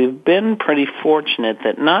far we've been pretty fortunate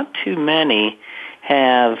that not too many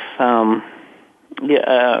have, have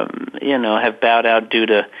bowed out due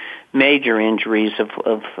to major injuries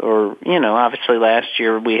or obviously last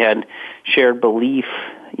year we had Shared Belief.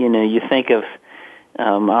 You think of,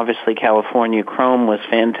 obviously California Chrome was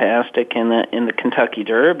fantastic in the Kentucky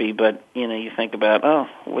Derby, but you think about,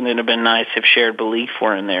 wouldn't it have been nice if Shared Belief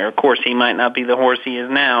were in there? Of course, he might not be the horse he is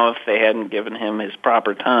now if they hadn't given him his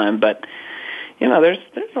proper time, but there's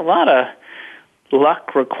a lot of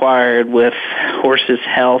luck required with horses'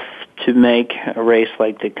 health to make a race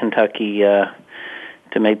like the Kentucky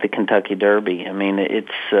Derby. I mean, it's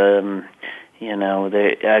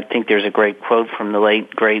I think there's a great quote from the late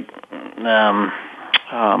great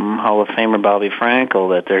Hall of Famer Bobby Frankel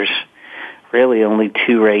that there's really only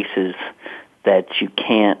 2 races that you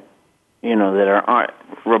can't, that aren't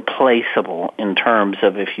replaceable in terms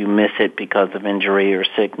of if you miss it because of injury or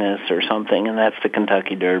sickness or something, and that's the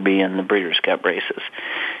Kentucky Derby and the Breeders' Cup races.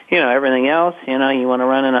 Everything else, you want to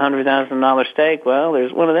run in $100,000 stake, well,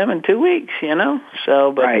 there's one of them in 2 weeks,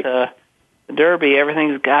 So, but right. The Derby,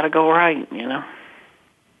 everything's got to go right,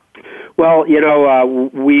 Well,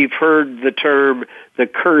 we've heard the term the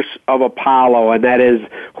curse of Apollo, and that is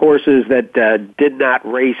horses that did not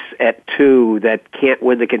race at 2 that can't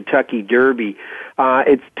win the Kentucky Derby.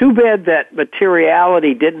 It's too bad that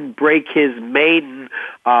Materiality didn't break his maiden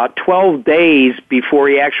 12 days before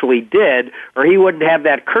he actually did, or he wouldn't have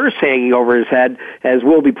that curse hanging over his head, as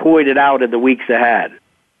will be pointed out in the weeks ahead.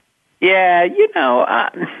 Yeah,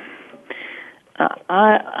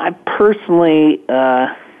 I personally...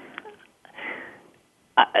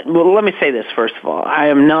 well, let me say this first of all. I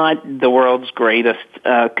am not the world's greatest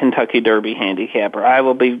Kentucky Derby handicapper. I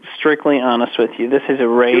will be strictly honest with you. This is a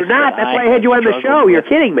race. You're not. That's why I had you on the show. You're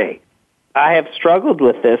kidding me. I have struggled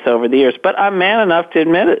with this over the years, but I'm man enough to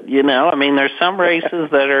admit it. I mean, there's some races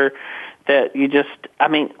that you just. I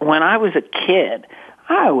mean, when I was a kid,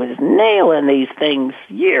 I was nailing these things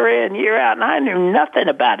year in, year out, and I knew nothing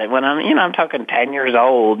about it. When I'm talking 10 years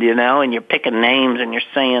old, and you're picking names and you're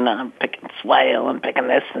saying, I'm picking Swale and picking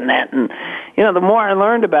this and that. And, the more I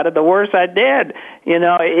learned about it, the worse I did.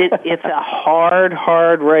 It's a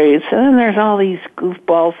hard race. And then there's all these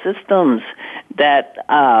goofball systems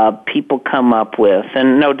that people come up with.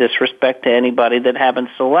 And no disrespect to anybody that happens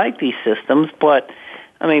to like these systems, but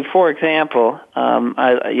I mean, for example,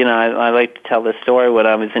 I like to tell this story. When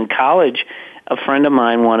I was in college, a friend of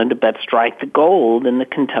mine wanted to bet Strike the Gold in the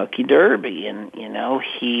Kentucky Derby, and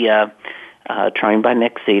he trained by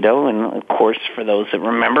Nick Zito, and of course, for those that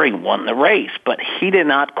remember, he won the race, but he did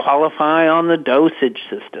not qualify on the dosage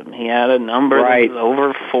system. He had a number that was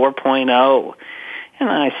over 4.0, and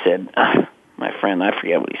I said, my friend, I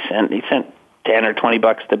forget what he sent. He sent $10 or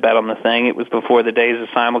 $20 to bet on the thing. It was before the days of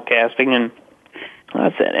simulcasting, and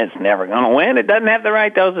I said, it's never going to win. It doesn't have the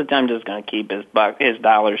right dosage. I'm just going to keep his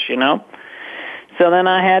dollars, So then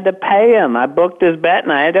I had to pay him. I booked his bet,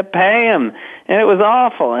 and I had to pay him. And it was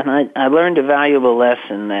awful. And I learned a valuable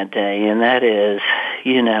lesson that day, and that is,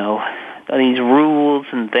 these rules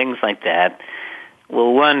and things like that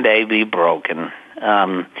will one day be broken.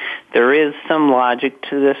 There is some logic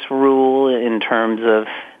to this rule in terms of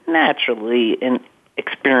naturally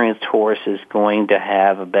experienced horse is going to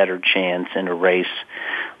have a better chance in a race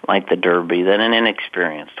like the Derby than an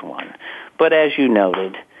inexperienced one. But as you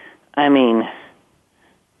noted, I mean,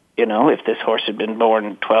 if this horse had been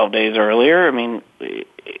born 12 days earlier, I mean,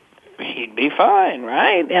 he'd be fine,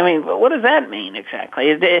 right? I mean, what does that mean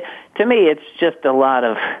exactly? To me, it's just a lot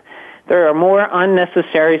of... There are more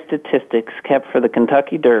unnecessary statistics kept for the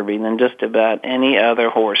Kentucky Derby than just about any other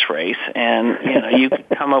horse race. And, you could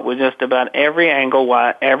come up with just about every angle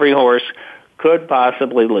why every horse could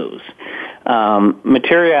possibly lose.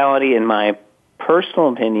 Materiality, in my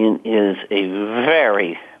personal opinion, is a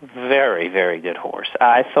very, very, very good horse.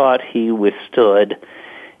 I thought he withstood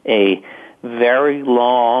a very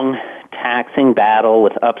long, taxing battle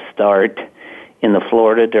with Upstart in the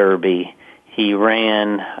Florida Derby. He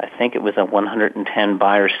ran, I think it was a 110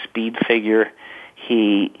 Beyer speed figure.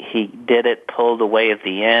 He did it, pulled away at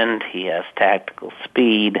the end. He has tactical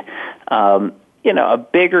speed. A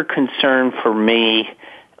bigger concern for me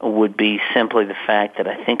would be simply the fact that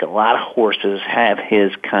I think a lot of horses have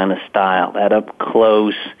his kind of style, that up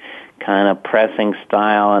close kind of pressing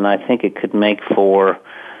style, and I think it could make for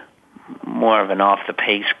more of an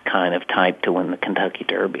off-the-pace kind of type to win the Kentucky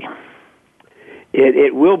Derby.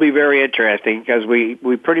 It will be very interesting because we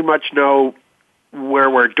pretty much know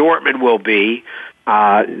where Dortmund will be,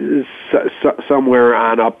 somewhere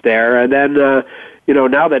on up there, and then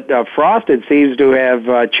now that Frosted seems to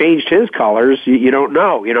have changed his colors, you don't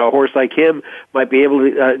know. A horse like him might be able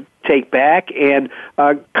to take back, and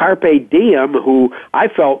Carpe Diem, who I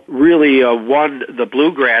felt really won the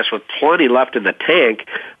Bluegrass with plenty left in the tank,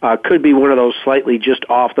 could be one of those slightly just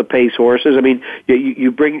off the pace horses. I mean,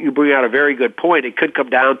 you bring out a very good point. It could come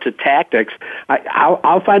down to tactics.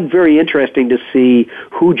 I'll find very interesting to see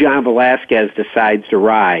who John Velasquez decides to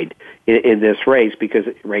ride in this race, because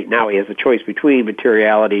right now he has a choice between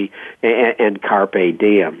Materiality and Carpe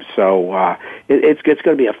Diem. So it's going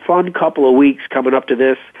to be a fun couple of weeks coming up to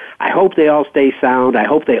this. I hope they all stay sound. I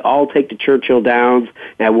hope they all take the Churchill Downs,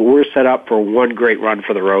 and we're set up for one great run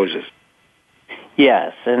for the Roses.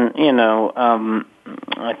 Yes, and,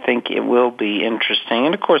 I think it will be interesting.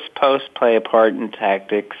 And, of course, posts play a part in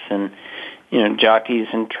tactics, and, jockeys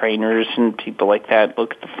and trainers and people like that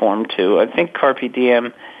look at the form, too. I think Carpe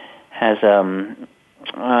Diem has it's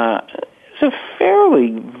a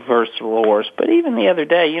fairly versatile horse, but even the other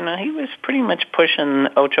day, he was pretty much pushing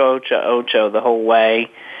Ocho Ocho Ocho the whole way.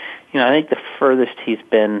 I think the furthest he's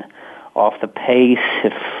been off the pace,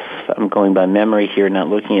 if I'm going by memory here, not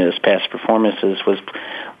looking at his past performances, was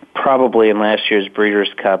probably in last year's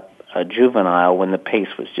Breeders' Cup Juvenile, when the pace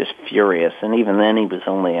was just furious, and even then he was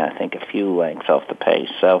only, I think, a few lengths off the pace.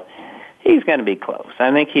 So he's going to be close.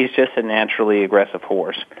 I think he's just a naturally aggressive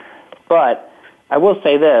horse. But I will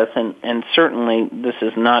say this, and certainly this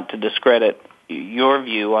is not to discredit your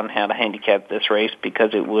view on how to handicap this race,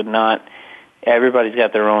 because it would not. Everybody's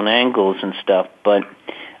got their own angles and stuff, but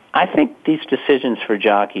I think these decisions for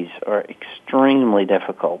jockeys are extremely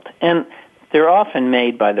difficult, and they're often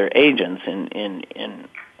made by their agents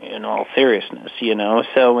in all seriousness,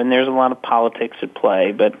 So, and there's a lot of politics at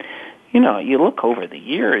play, but you look over the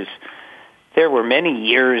years. There were many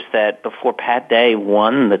years that before Pat Day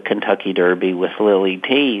won the Kentucky Derby with Lily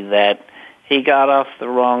T, that he got off the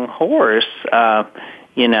wrong horse.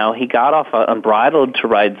 He got off Unbridled to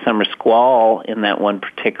ride Summer Squall in that one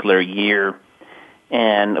particular year.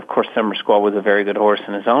 And, of course, Summer Squall was a very good horse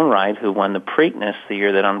in his own right, who won the Preakness the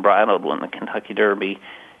year that Unbridled won the Kentucky Derby.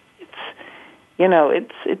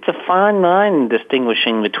 It's a fine line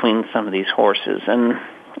distinguishing between some of these horses, and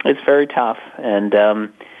it's very tough. And,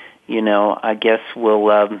 I guess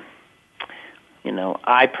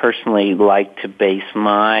I personally like to base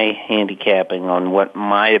my handicapping on what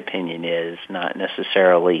my opinion is, not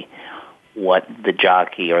necessarily what the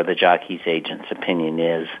jockey or the jockey's agent's opinion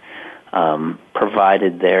is,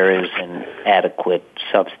 provided there is an adequate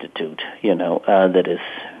substitute, that is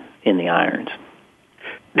in the irons.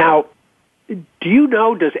 Now, do you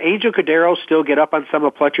know, does Angel Cordero still get up on some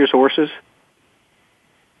of Pletcher's horses?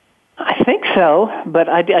 I think so, but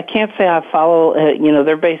I can't say I follow.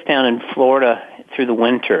 They're based down in Florida through the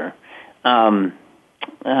winter, and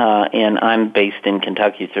I'm based in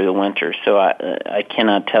Kentucky through the winter, so I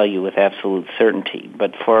cannot tell you with absolute certainty.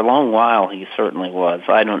 But for a long while, he certainly was.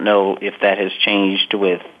 I don't know if that has changed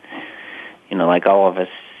with, like all of us,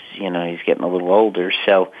 he's getting a little older,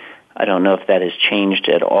 so I don't know if that has changed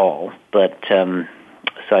at all. But so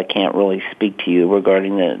I can't really speak to you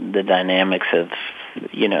regarding the dynamics of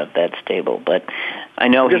that stable, but I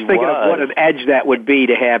know just thinking of what an edge that would be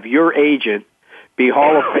to have your agent be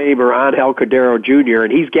Hall of Famer Angel Cordero Jr.,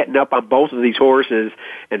 and he's getting up on both of these horses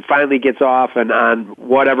and finally gets off, and on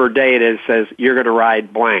whatever day it is says, you're going to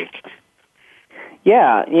ride blank.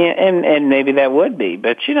 Yeah, and maybe that would be,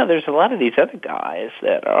 but there's a lot of these other guys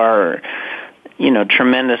that are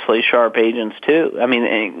tremendously sharp agents too. I mean,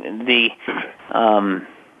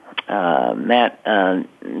 Matt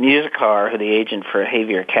Musicar, the agent for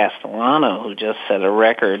Javier Castellano, who just set a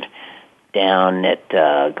record down at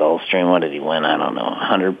Gulfstream. What did he win? I don't know,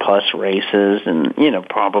 100+ races, and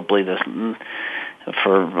probably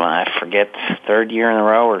I forget, third year in a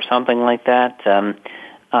row or something like that.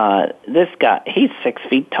 this guy, he's 6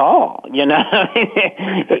 feet tall,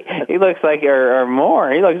 he looks like, or more,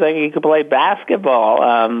 he looks like he could play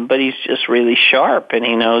basketball, but he's just really sharp, and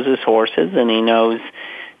he knows his horses, and he knows,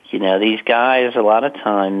 these guys, a lot of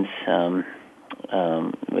times, it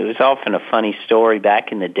was often a funny story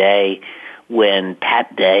back in the day when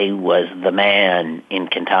Pat Day was the man in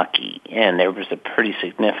Kentucky, and there was a pretty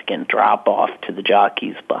significant drop-off to the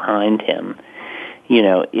jockeys behind him.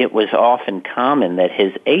 It was often common that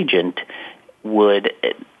his agent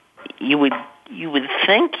you would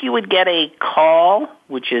think you would get a call,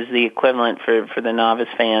 which is the equivalent for the novice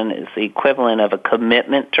fan, is the equivalent of a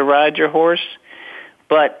commitment to ride your horse,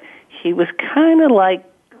 but he was kind of like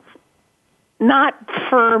not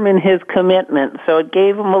firm in his commitment, so it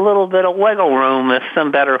gave him a little bit of wiggle room if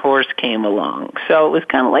some better horse came along. So it was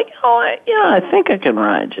kind of like, I think I can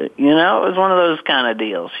ride you. It was one of those kind of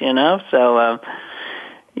deals, So,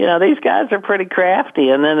 these guys are pretty crafty,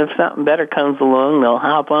 and then if something better comes along, they'll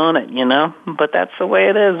hop on it, But that's the way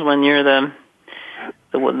it is when you're the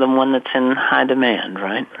one that's in high demand,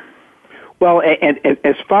 right? Well, and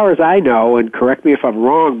as far as I know, and correct me if I'm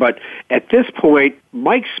wrong, but at this point,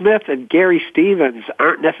 Mike Smith and Gary Stevens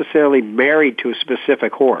aren't necessarily married to a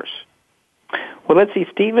specific horse. Well, let's see.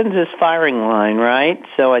 Stevens is firing line, right?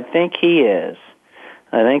 So I think he is.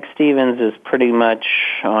 I think Stevens is pretty much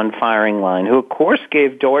on firing line, who, of course,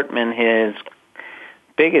 gave Dortmund his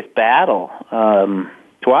biggest battle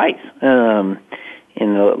twice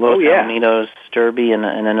in the Los Alamitos Derby and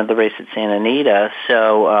another race at Santa Anita.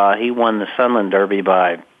 So he won the Sunland Derby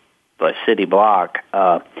by city block.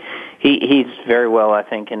 He's very well, I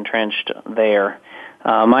think, entrenched there.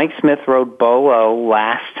 Mike Smith rode Bolo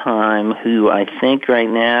last time, who I think right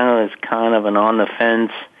now is kind of an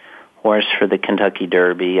on-the-fence horse for the Kentucky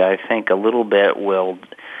Derby. I think a little bit will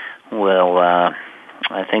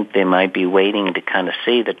I think they might be waiting to kind of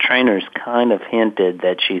see. The trainer's kind of hinted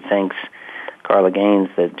that she thinks, Carla Gaines,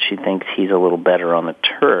 that she thinks he's a little better on the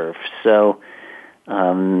turf. So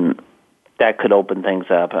that could open things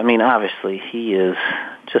up. I mean, obviously, he is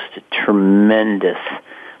just a tremendous,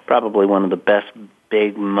 probably one of the best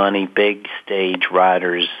big money, big stage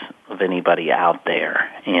riders of anybody out there.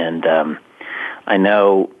 And I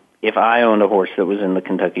know if I owned a horse that was in the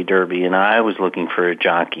Kentucky Derby and I was looking for a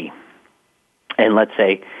jockey, and let's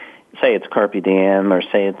say it's Carpe Diem or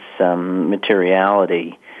say it's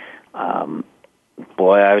Materiality,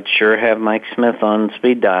 boy, I would sure have Mike Smith on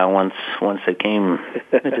speed dial once the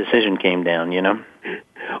decision came down,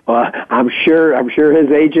 Well, I'm sure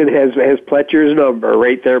his agent has Pletcher's number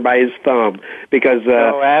right there by his thumb because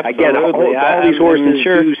again, all these horses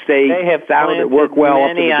do stay sound and work well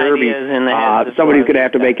up to the Derby. Somebody's going to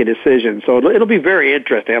have to make a decision, so it'll be very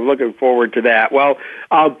interesting. I'm looking forward to that. Well,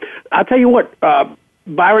 I'll tell you what,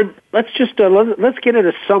 Byron, let's get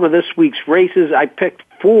into some of this week's races. I picked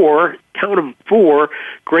 4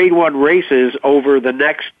 Grade 1 races over the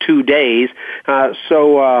next 2 days.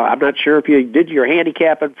 So I'm not sure if you did your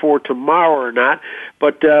handicapping for tomorrow or not,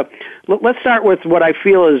 but let's start with what I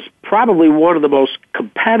feel is probably one of the most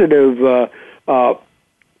competitive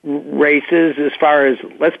races as far as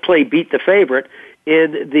let's play beat the favorite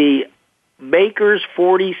in the Makers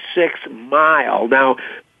 46 mile. Now,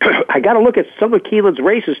 I got to look at some of Keeneland's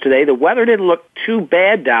races today. The weather didn't look too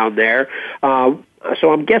bad down there.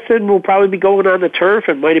 So I'm guessing we'll probably be going on the turf,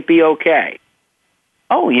 and might it be okay?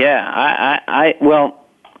 Oh, yeah. Well,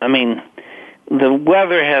 I mean, the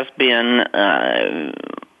weather has been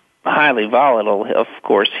highly volatile, of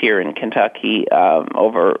course, here in Kentucky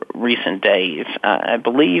over recent days. I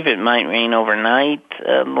believe it might rain overnight,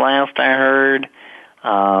 last I heard.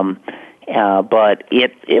 But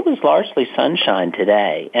it was largely sunshine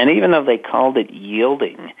today. And even though they called it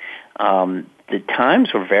yielding, the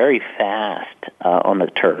times were very fast on the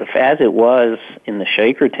turf, as it was in the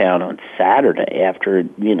Shakertown on Saturday after, it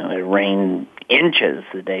rained inches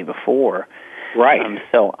the day before. Right.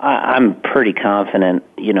 So I'm pretty confident,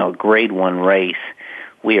 Grade 1 race,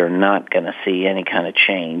 we are not going to see any kind of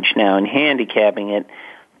change. Now, in handicapping it,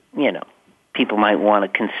 people might want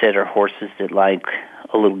to consider horses that like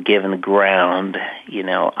a little give in the ground.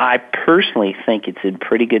 I personally think it's in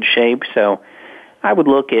pretty good shape, so I would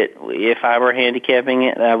look at, if I were handicapping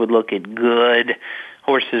it, I would look at good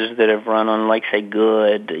horses that have run on, like, say,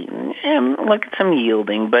 good, and look at some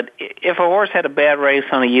yielding. But if a horse had a bad race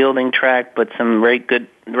on a yielding track, but some good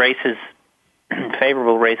races,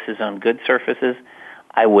 favorable races on good surfaces,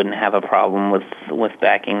 I wouldn't have a problem with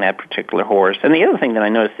backing that particular horse. And the other thing that I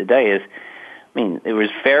noticed today is, there was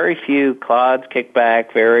very few clods,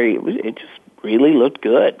 kickback, it just really looked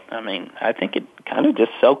good. I think it kind of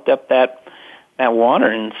just soaked up that that water,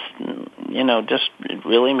 and just it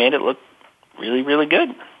really made it look really, really good.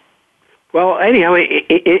 Well, anyhow,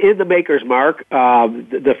 in the Maker's Mark,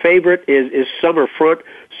 the favorite is Summerfront.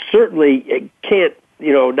 Certainly can't,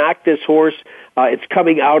 knock this horse. It's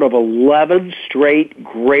coming out of 11 straight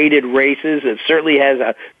graded races. It certainly has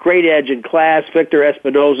a great edge in class. Victor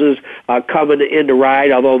Espinosa's coming in to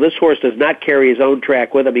ride, although this horse does not carry his own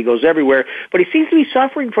track with him. He goes everywhere. But he seems to be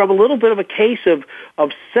suffering from a little bit of a case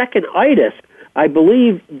of second-itis. I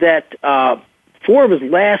believe that 4 of his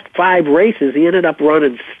last 5 races, he ended up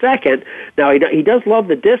running second. Now, he does love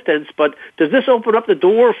the distance, but does this open up the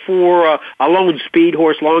door for a lone speed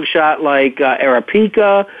horse long shot like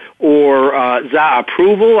Arapica or Za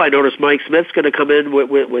Approval? I noticed Mike Smith's going to come in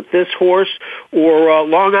with this horse, or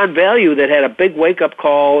Long on Value that had a big wake-up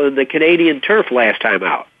call in the Canadian turf last time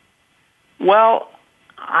out. Well,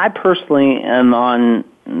 I personally am on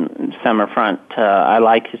Summerfront. I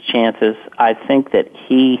like his chances. I think that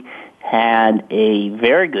he had a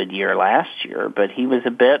very good year last year, but he was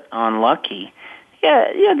a bit unlucky.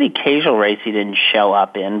 Yeah, the occasional race he didn't show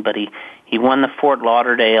up in, but he won the Fort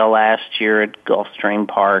Lauderdale last year at Gulfstream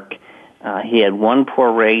Park. He had one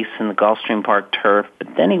poor race in the Gulfstream Park turf, but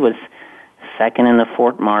then he was second in the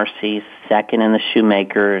Fort Marcy, second in the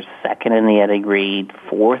Shoemaker, second in the Eddie Reed,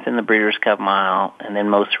 fourth in the Breeders' Cup Mile, and then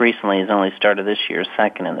most recently, he's only started this year,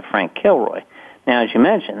 second in the Frank Kilroy. Now, as you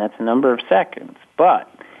mentioned, that's a number of seconds, but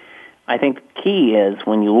I think the key is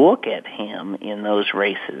when you look at him in those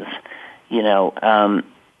races,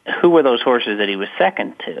 who were those horses that he was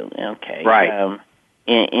second to? Okay, right.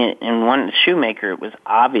 In one Shoemaker, it was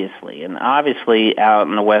obviously out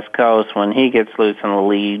on the West Coast when he gets loose in the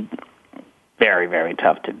lead, very, very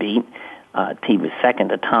tough to beat. He was second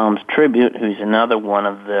to Tom's Tribute, who's another one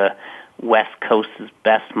of the West Coast's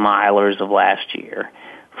best milers of last year.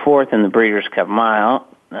 Fourth in the Breeders' Cup Mile.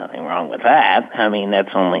 Nothing wrong with that. I mean,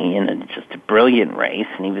 that's only just a brilliant race,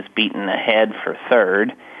 and he was beaten ahead for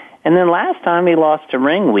third. And then last time he lost to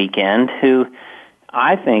Ring Weekend, who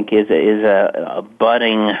I think is a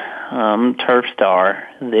budding turf star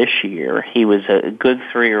this year. He was a good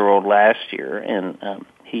 3-year-old last year, and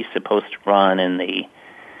he's supposed to run in the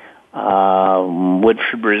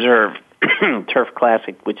Woodford Reserve Turf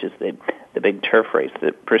Classic, which is the big turf race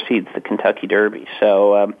that precedes the Kentucky Derby.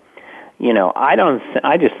 So,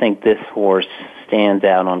 I just think this horse stands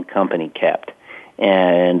out on company kept.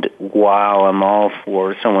 And while I'm all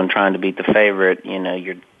for someone trying to beat the favorite,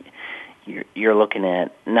 you're looking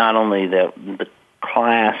at not only the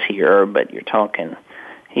class here, but you're talking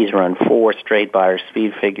he's run 4 straight Beyer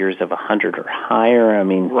speed figures of 100 or higher. I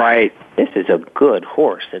mean, right. This is a good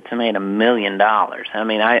horse. It's made $1 million. I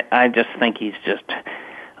mean, I just think he's just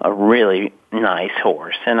a really nice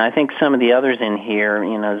horse. And I think some of the others in here,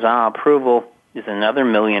 Za Approval is another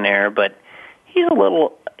millionaire, but he's a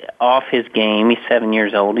little off his game. He's 7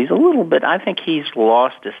 years old. I think he's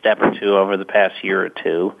lost a step or two over the past year or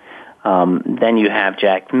two. Then you have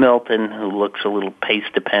Jack Milton, who looks a little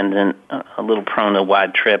pace-dependent, a little prone to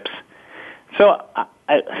wide trips. So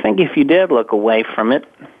I think if you did look away from it,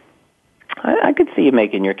 I could see you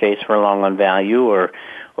making your case for Long on Value or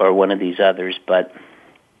one of these others, but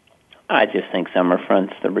I just think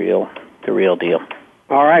Summerfront's the real deal.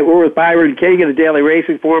 All right, we're with Byron King of the Daily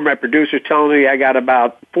Racing Form. My producer's telling me I got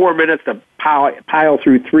about 4 minutes to pile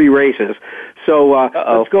through 3 races. So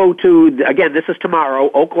let's go to, again, this is tomorrow,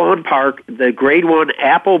 Oaklawn Park, the Grade 1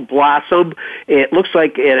 Apple Blossom. It looks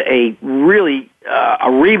like a really a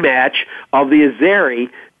rematch of the Azeri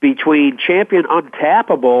between champion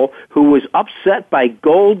Untappable, who was upset by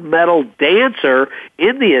gold medal Dancer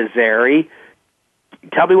in the Azeri.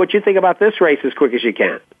 Tell me what you think about this race as quick as you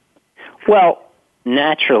can. Well,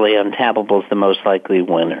 naturally, Untappable's the most likely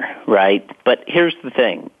winner, right? But here's the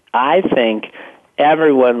thing. I think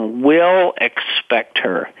everyone will expect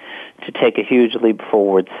her to take a huge leap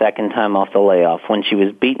forward second time off the layoff. When she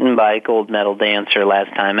was beaten by gold medal Dancer last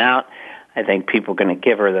time out, I think people are going to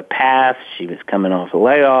give her the pass. She was coming off the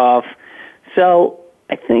layoff. So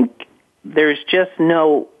I think there's just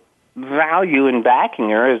no value in backing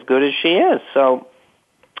her as good as she is. So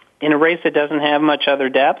in a race that doesn't have much other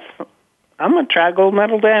depth, I'm going to try gold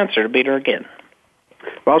medal Dancer to beat her again.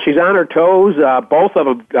 Well, she's on her toes. Both of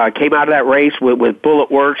them came out of that race with Bullet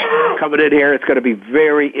Works coming in here. It's going to be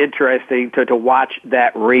very interesting to watch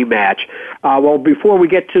that rematch. Well, before we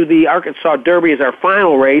get to the Arkansas Derby as our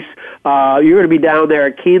final race, you're going to be down there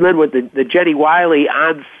at Keeneland with the Jenny Wiley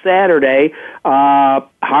on Saturday.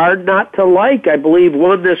 Hard Not to Like, I believe,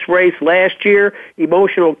 won this race last year.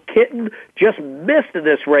 Emotional Kitten just missed in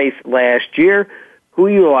this race last year. Who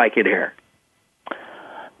you liking here?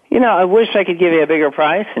 I wish I could give you a bigger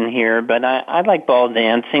price in here, but I like Ball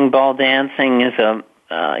Dancing. Ball Dancing is a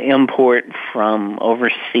import from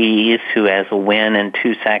overseas who has a win in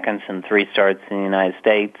 2 seconds and 3 starts in the United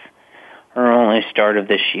States. Her only start of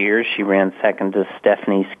this year, she ran second to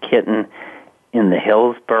Stephanie's Kitten in the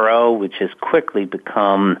Hillsborough, which has quickly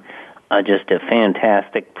become just a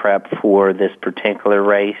fantastic prep for this particular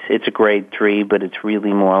race. It's a grade 3, but it's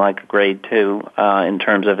really more like a grade 2 in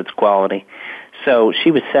terms of its quality. So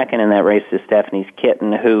she was second in that race to Stephanie's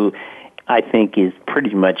Kitten, who I think is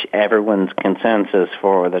pretty much everyone's consensus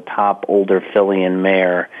for the top older filly and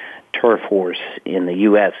mare turf horse in the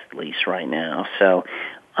U.S., at least right now. So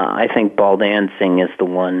I think Ball Dancing is the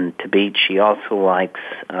one to beat. She also likes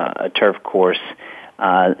a turf course.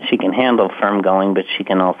 She can handle firm going, but she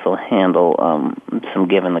can also handle some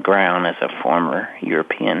giving the ground as a former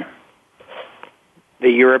European. The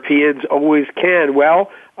Europeans always can. Well,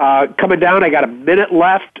 coming down, I got a minute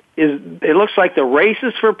left. It looks like the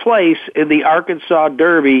races for place in the Arkansas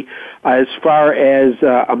Derby as far as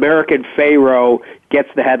American Pharaoh gets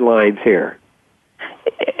the headlines here.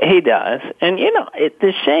 He does. And,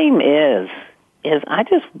 the shame is I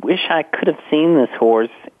just wish I could have seen this horse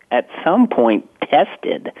at some point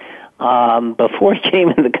tested before he came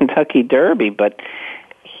in the Kentucky Derby. But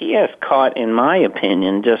he has caught, in my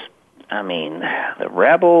opinion, the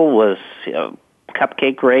Rebel was a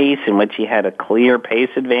cupcake race in which he had a clear pace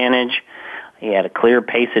advantage. He had a clear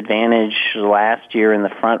pace advantage last year in the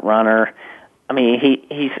front runner.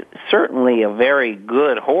 He's certainly a very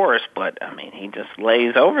good horse, but, he just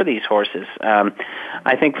lays over these horses.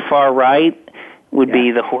 I think Far Right would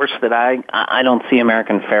be the horse that I don't see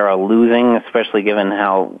American Pharaoh losing, especially given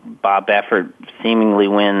how Bob Effort seemingly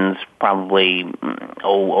wins probably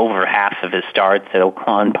over half of his starts at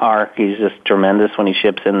Oaklawn Park. He's just tremendous when he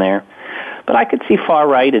ships in there. But I could see Far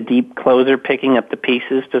Right, a deep closer, picking up the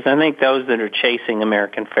pieces, because I think those that are chasing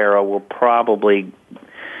American Pharaoh will probably...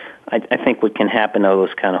 I think what can happen to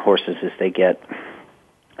those kind of horses is they get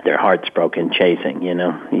their hearts broken chasing, you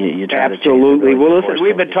try Absolutely. To well, listen,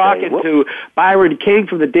 we've been talking to Byron King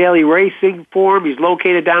from the Daily Racing Forum. He's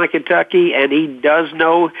located down in Kentucky, and he does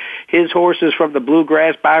know his horses from the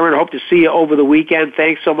Bluegrass. Byron, hope to see you over the weekend.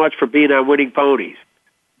 Thanks so much for being on Winning Ponies.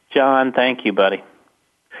 John, thank you, buddy.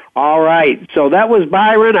 All right, so that was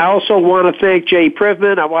Byron. I also want to thank Jay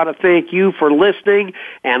Privman. I want to thank you for listening.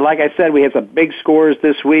 And like I said, we had some big scores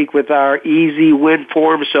this week with our easy win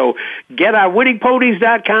form. So get on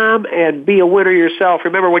winningponies.com and be a winner yourself.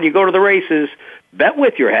 Remember, when you go to the races, bet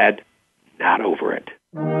with your head, not over it.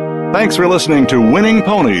 Thanks for listening to Winning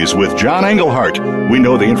Ponies with John Englehart. We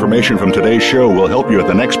know the information from today's show will help you at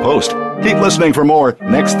the next post. Keep listening for more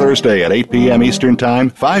next Thursday at 8 p.m. Eastern Time,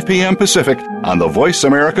 5 p.m. Pacific on the Voice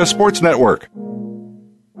America Sports Network.